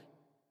anymore.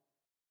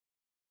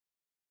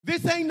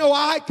 This ain't no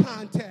eye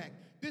contact.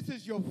 This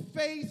is your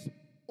face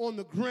on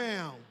the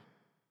ground.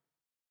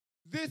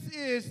 This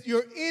is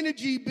your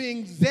energy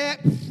being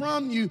zapped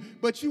from you,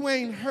 but you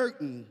ain't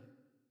hurting.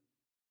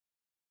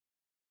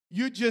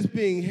 You're just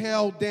being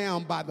held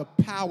down by the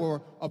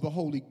power of the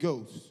Holy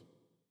Ghost.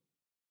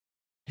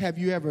 Have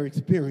you ever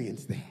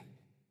experienced that?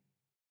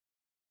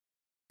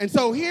 And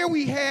so here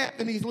we have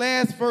in these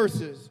last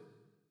verses,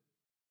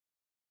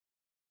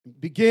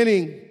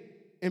 beginning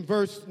in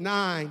verse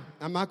 9.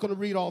 I'm not going to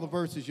read all the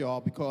verses,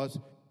 y'all, because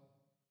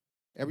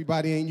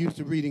everybody ain't used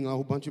to reading a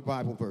whole bunch of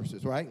Bible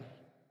verses, right?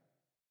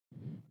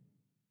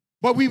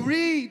 But we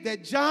read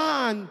that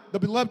John, the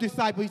beloved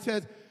disciple, he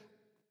says,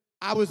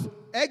 "I was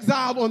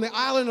exiled on the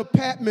island of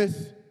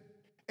Patmos,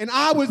 and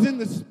I was in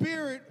the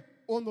Spirit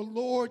on the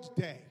Lord's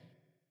day."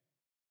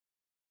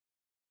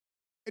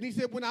 And he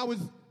said, when I was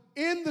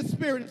in the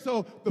Spirit,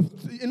 so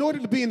in order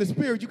to be in the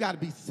Spirit, you got to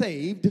be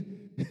saved.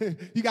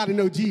 You got to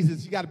know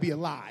Jesus. You got to be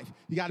alive.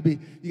 You got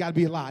to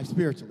be alive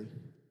spiritually.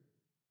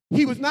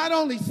 He was not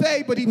only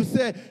saved, but he was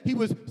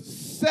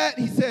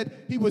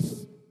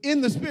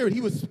in the Spirit.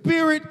 He was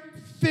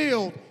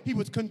Spirit-filled. He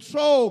was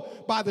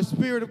controlled by the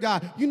Spirit of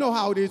God. You know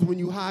how it is when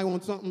you high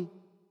on something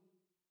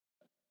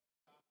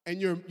and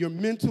your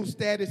mental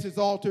status is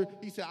altered.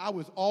 He said, I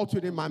was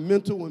altered in my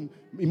mental and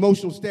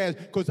emotional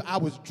status because I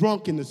was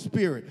drunk in the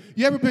Spirit.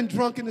 You ever been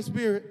drunk in the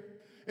Spirit?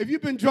 If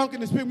you've been drunk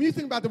in the Spirit, when you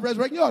think about the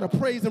resurrection, you ought to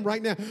praise him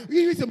right now.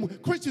 You need some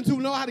Christians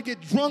who know how to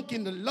get drunk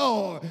in the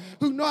Lord,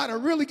 who know how to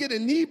really get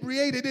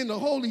inebriated in the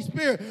Holy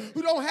Spirit,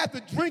 who don't have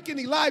to drink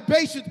any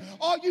libations.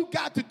 All you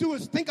got to do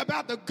is think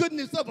about the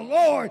goodness of the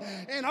Lord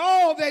and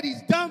all that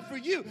he's done for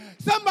you.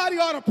 Somebody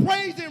ought to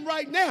praise him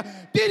right now.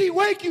 Did he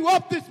wake you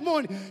up this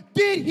morning?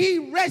 Did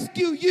he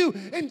rescue you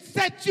and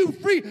set you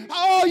free?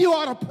 Oh, you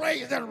ought to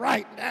praise him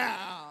right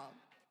now.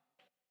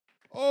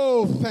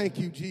 Oh, thank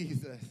you,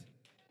 Jesus.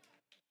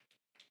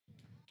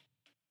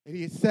 And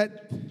he had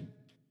set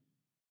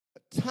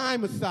a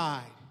time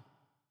aside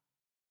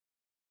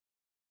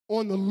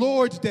on the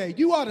Lord's day.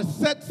 You ought to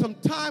set some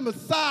time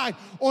aside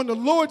on the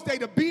Lord's day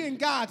to be in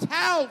God's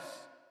house.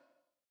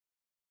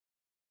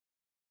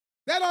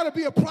 That ought to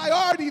be a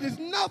priority. There's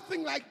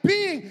nothing like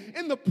being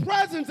in the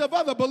presence of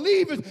other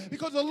believers,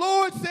 because the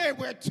Lord said,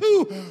 where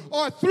 2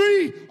 or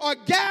 3 are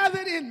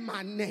gathered in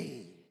my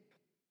name,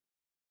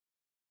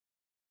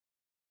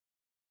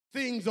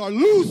 things are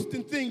loosed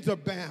and things are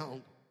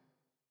bound.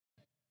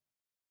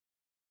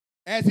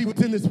 As he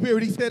was in the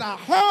Spirit, he said, I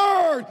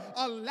heard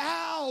a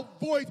loud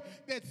voice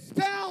that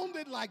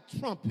sounded like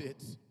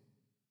trumpets.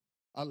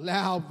 A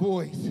loud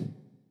voice.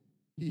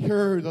 He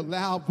heard a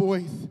loud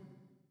voice.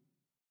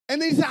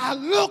 And he said, I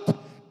looked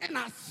and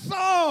I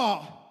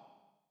saw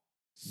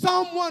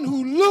someone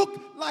who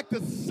looked like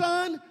the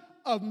Son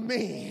of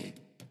Man.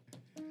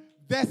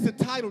 That's the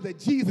title that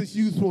Jesus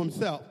used for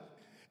himself.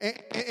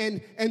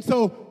 And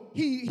so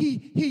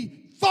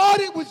he thought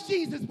it was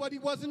Jesus, but he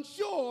wasn't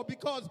sure,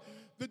 because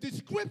the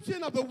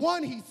description of the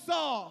one he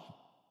saw,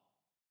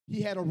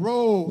 he had a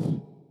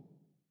robe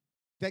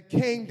that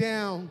came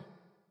down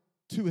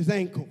to his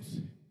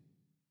ankles,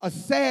 a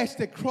sash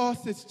that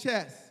crossed his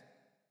chest,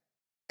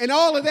 and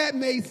all of that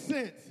made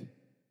sense.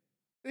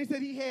 And he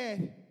said he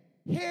had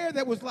hair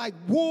that was like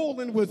wool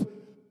and was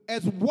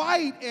as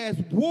white as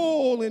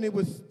wool, and it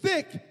was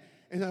thick.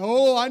 And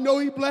oh, I know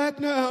he's black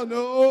now.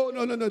 No.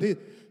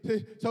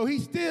 So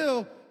he's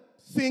still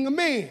seeing a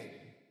man.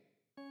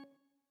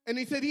 And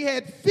he said he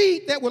had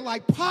feet that were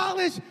like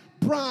polished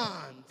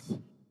bronze.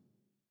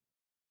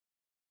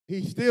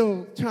 He's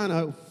still trying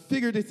to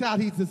figure this out.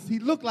 He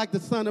looked like the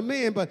Son of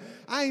Man, but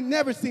I ain't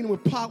never seen him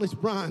with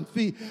polished bronze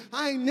feet.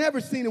 I ain't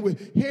never seen him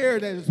with hair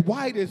that is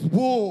white as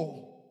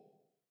wool.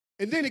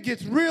 And then it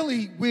gets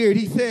really weird.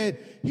 He said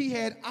he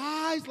had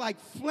eyes like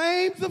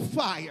flames of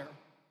fire.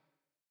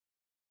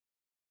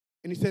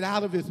 And he said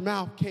out of his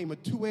mouth came a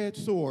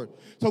two-edged sword.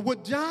 So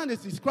what John is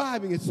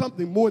describing is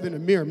something more than a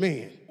mere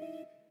man.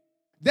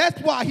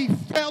 That's why he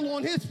fell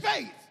on his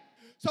face.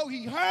 So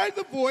he heard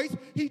the voice,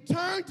 he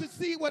turned to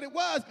see what it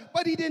was,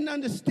 but he didn't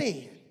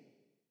understand.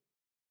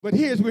 But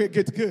here's where it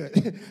gets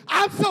good.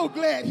 I'm so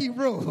glad he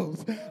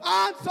rose.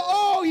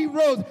 He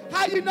rose.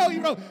 How you know he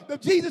rose?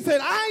 Jesus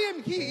said, I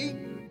am he.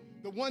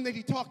 The one that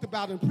he talked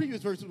about in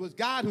previous verses was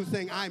God, who's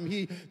saying, I am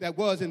he that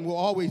was and will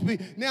always be.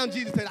 Now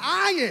Jesus said,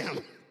 I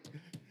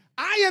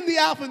am the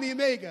Alpha and the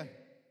Omega.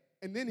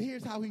 And then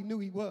here's how he knew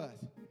he was.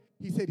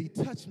 He said he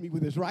touched me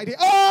with his right hand.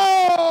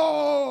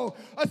 Oh,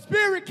 a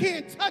spirit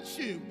can't touch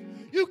you.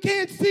 You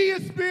can't see a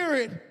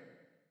spirit.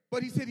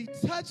 But he said he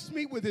touched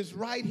me with his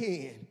right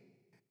hand.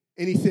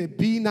 And he said,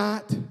 be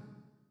not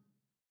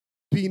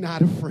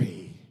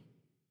afraid.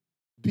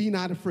 Be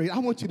not afraid. I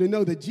want you to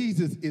know that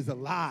Jesus is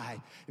alive.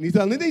 And he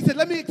said,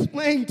 let me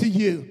explain to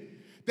you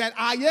that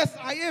I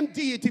am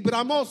deity, but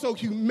I'm also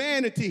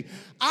humanity.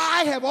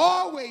 I have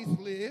always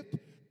lived.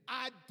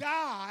 I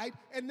died,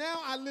 and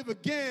now I live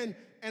again,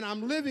 and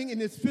I'm living in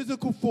this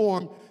physical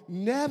form,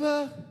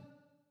 never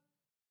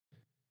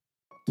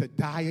to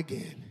die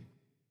again.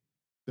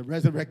 The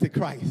resurrected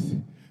Christ.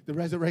 The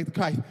resurrected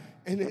Christ.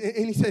 And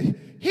he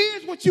said,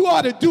 here's what you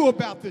ought to do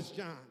about this,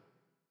 John.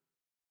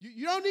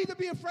 You don't need to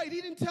be afraid. He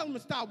didn't tell him to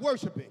stop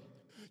worshiping.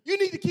 You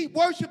need to keep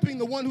worshiping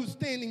the one who's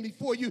standing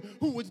before you,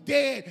 who was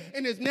dead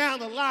and is now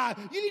alive.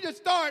 You need to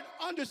start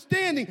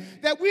understanding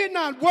that we're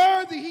not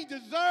worthy. He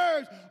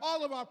deserves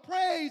all of our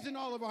praise and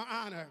all of our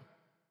honor.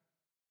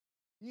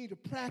 You need to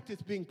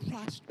practice being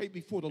prostrate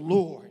before the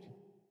Lord.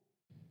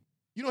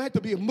 You don't have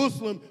to be a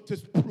Muslim to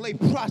lay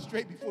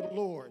prostrate before the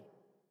Lord.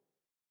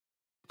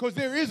 Because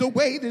there is a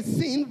way that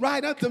seems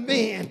right unto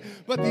man,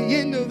 but the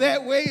end of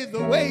that way is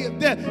the way of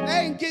death. That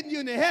ain't getting you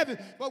into heaven.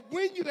 But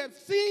when you have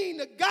seen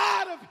the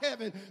God of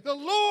heaven, the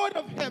Lord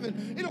of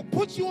heaven, it'll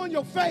put you on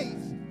your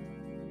face.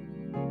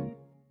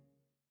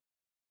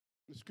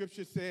 The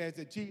scripture says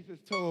that Jesus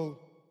told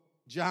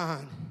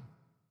John,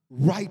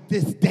 write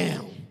this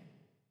down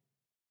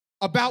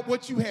about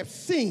what you have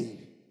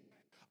seen,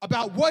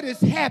 about what is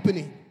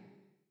happening,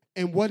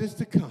 and what is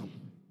to come.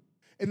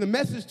 And the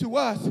message to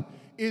us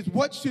is,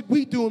 what should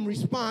we do in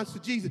response to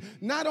Jesus?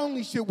 Not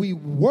only should we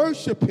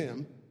worship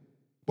him,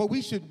 but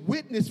we should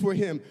witness for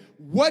him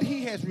what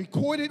he has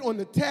recorded on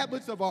the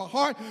tablets of our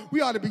heart.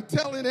 We ought to be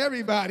telling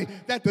everybody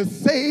that the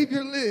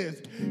Savior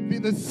lives.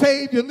 The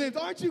Savior lives.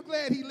 Aren't you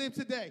glad he lives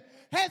today?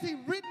 Has he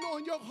written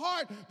on your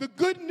heart the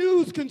good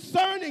news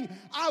concerning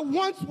I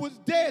once was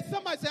dead?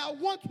 Somebody say, I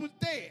once was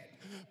dead,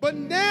 But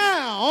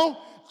now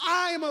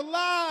I am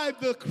alive.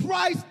 The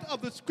Christ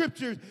of the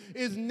scriptures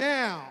is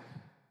now.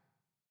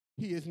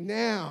 He is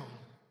now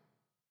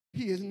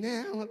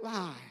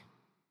alive.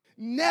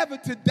 Never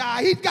to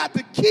die. He's got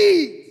the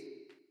keys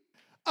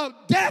of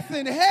death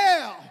and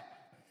hell.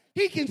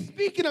 He can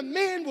speak and a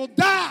man will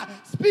die.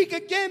 Speak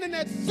again and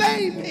that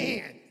same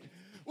man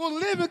will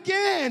live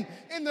again.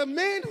 And the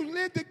man who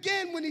lived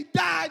again when he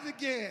dies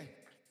again.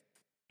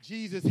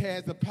 Jesus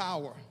has the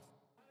power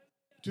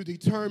to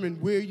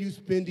determine where you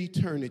spend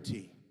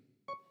eternity.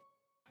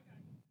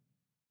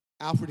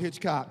 Alfred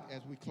Hitchcock,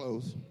 as we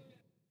close,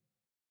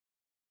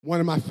 one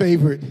of my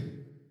favorite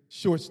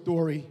short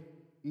story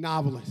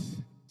novelists.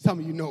 Some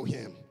of you know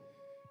him,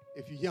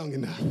 if you're young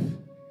enough.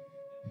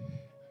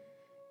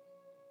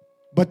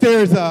 But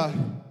there's a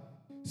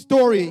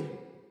story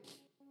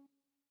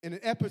in an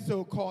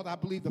episode called, I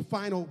believe, The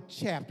Final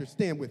Chapter.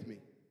 Stand with me.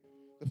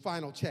 The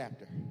Final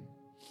Chapter.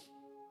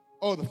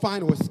 Or The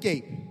Final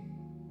Escape.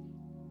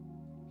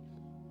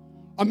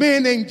 A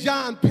man named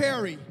John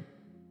Perry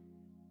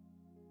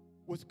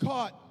was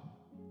caught,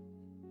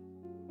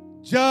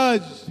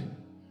 judged,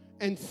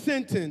 and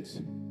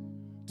sentenced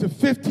to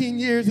 15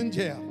 years in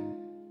jail.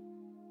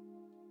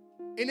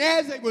 And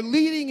as they were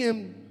leading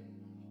him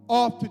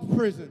off to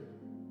prison,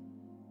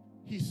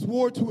 he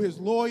swore to his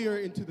lawyer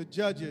and to the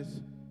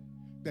judges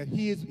that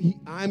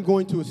I'm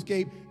going to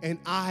escape and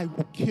I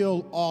will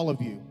kill all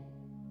of you.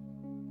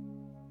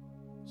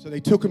 So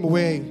they took him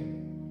away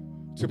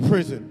to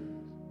prison.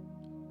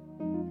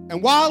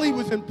 And while he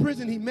was in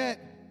prison, he met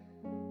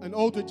an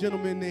older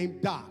gentleman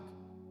named Doc.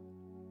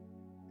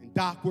 And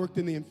Doc worked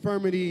in the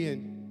infirmary,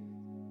 and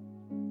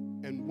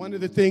one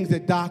of the things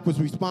that Doc was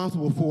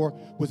responsible for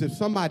was if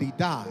somebody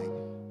died,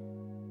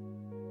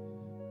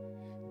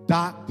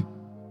 Doc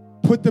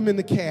put them in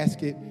the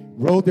casket,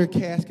 rolled their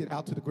casket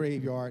out to the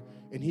graveyard,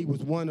 and he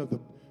was one of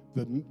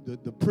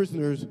the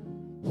prisoners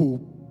who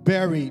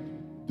buried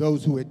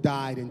those who had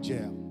died in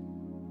jail.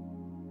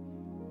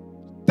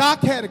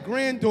 Doc had a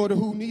granddaughter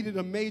who needed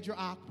a major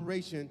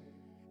operation,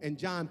 and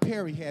John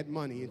Perry had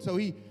money. And so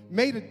he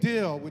made a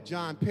deal with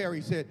John Perry.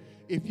 He said,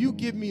 if you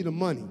give me the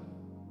money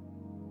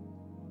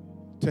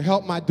to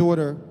help my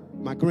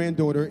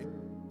granddaughter,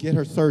 get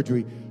her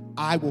surgery,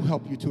 I will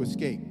help you to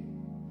escape.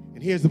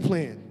 And here's the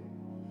plan.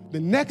 The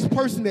next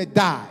person that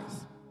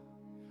dies,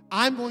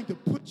 I'm going to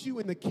put you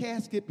in the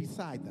casket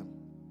beside them.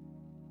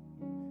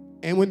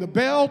 And when the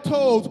bell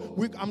tolls,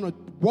 I'm going to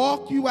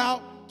walk you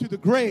out to the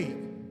grave,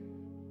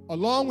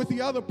 along with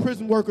the other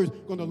prison workers,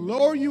 going to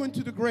lower you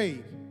into the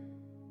grave.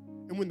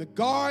 And when the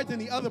guards and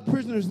the other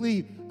prisoners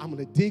leave, I'm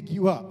going to dig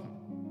you up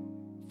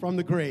from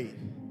the grave,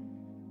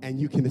 and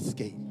you can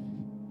escape.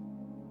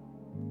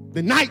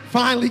 The night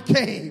finally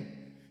came.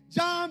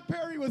 John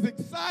Perry was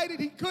excited.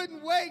 He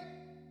couldn't wait.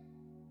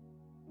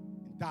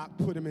 And Doc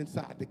put him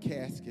inside the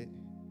casket.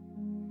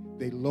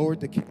 They lowered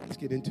the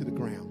casket into the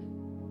ground.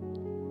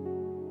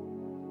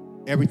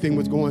 Everything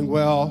was going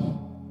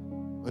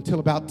well until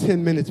about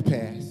 10 minutes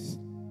passed.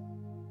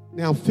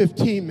 Now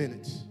 15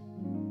 minutes,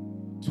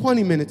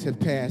 20 minutes have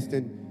passed,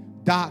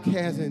 and Doc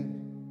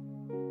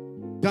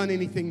hasn't done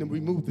anything to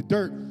remove the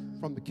dirt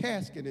from the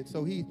casket. And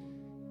so he's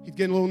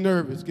getting a little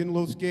nervous, getting a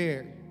little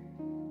scared.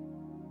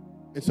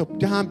 And so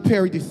John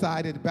Perry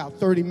decided about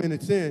 30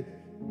 minutes in,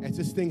 as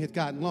this thing has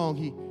gotten long,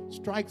 he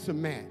strikes a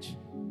match.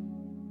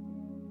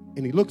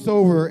 And he looks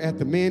over at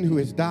the man who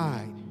has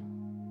died.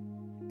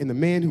 And the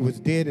man who was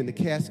dead in the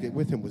casket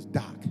with him was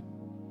Doc.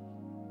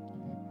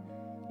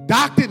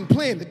 Doc didn't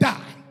plan to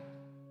die.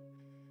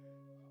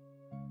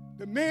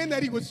 The man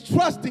that he was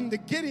trusting to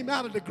get him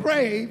out of the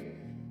grave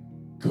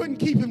couldn't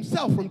keep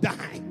himself from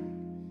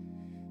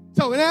dying.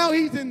 So now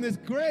he's in this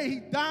grave,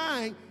 he's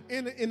dying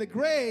in the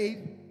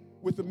grave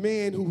with the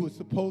man who was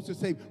supposed to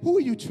save. Who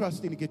are you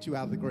trusting to get you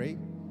out of the grave?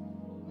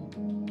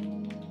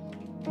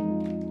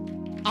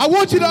 I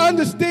want you to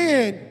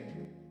understand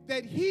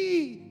that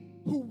he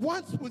who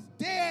once was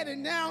dead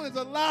and now is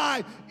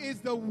alive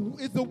is the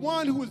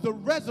one who is the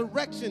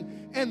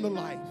resurrection and the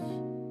life.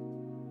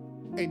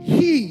 And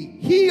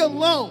he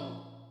alone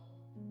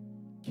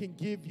can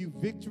give you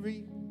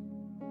victory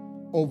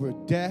over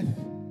death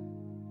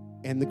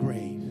and the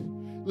grave.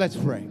 Let's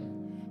pray.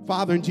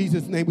 Father, in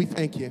Jesus' name, we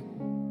thank you.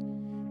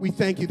 We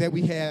thank you that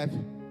we have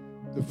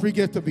the free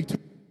gift of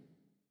eternity.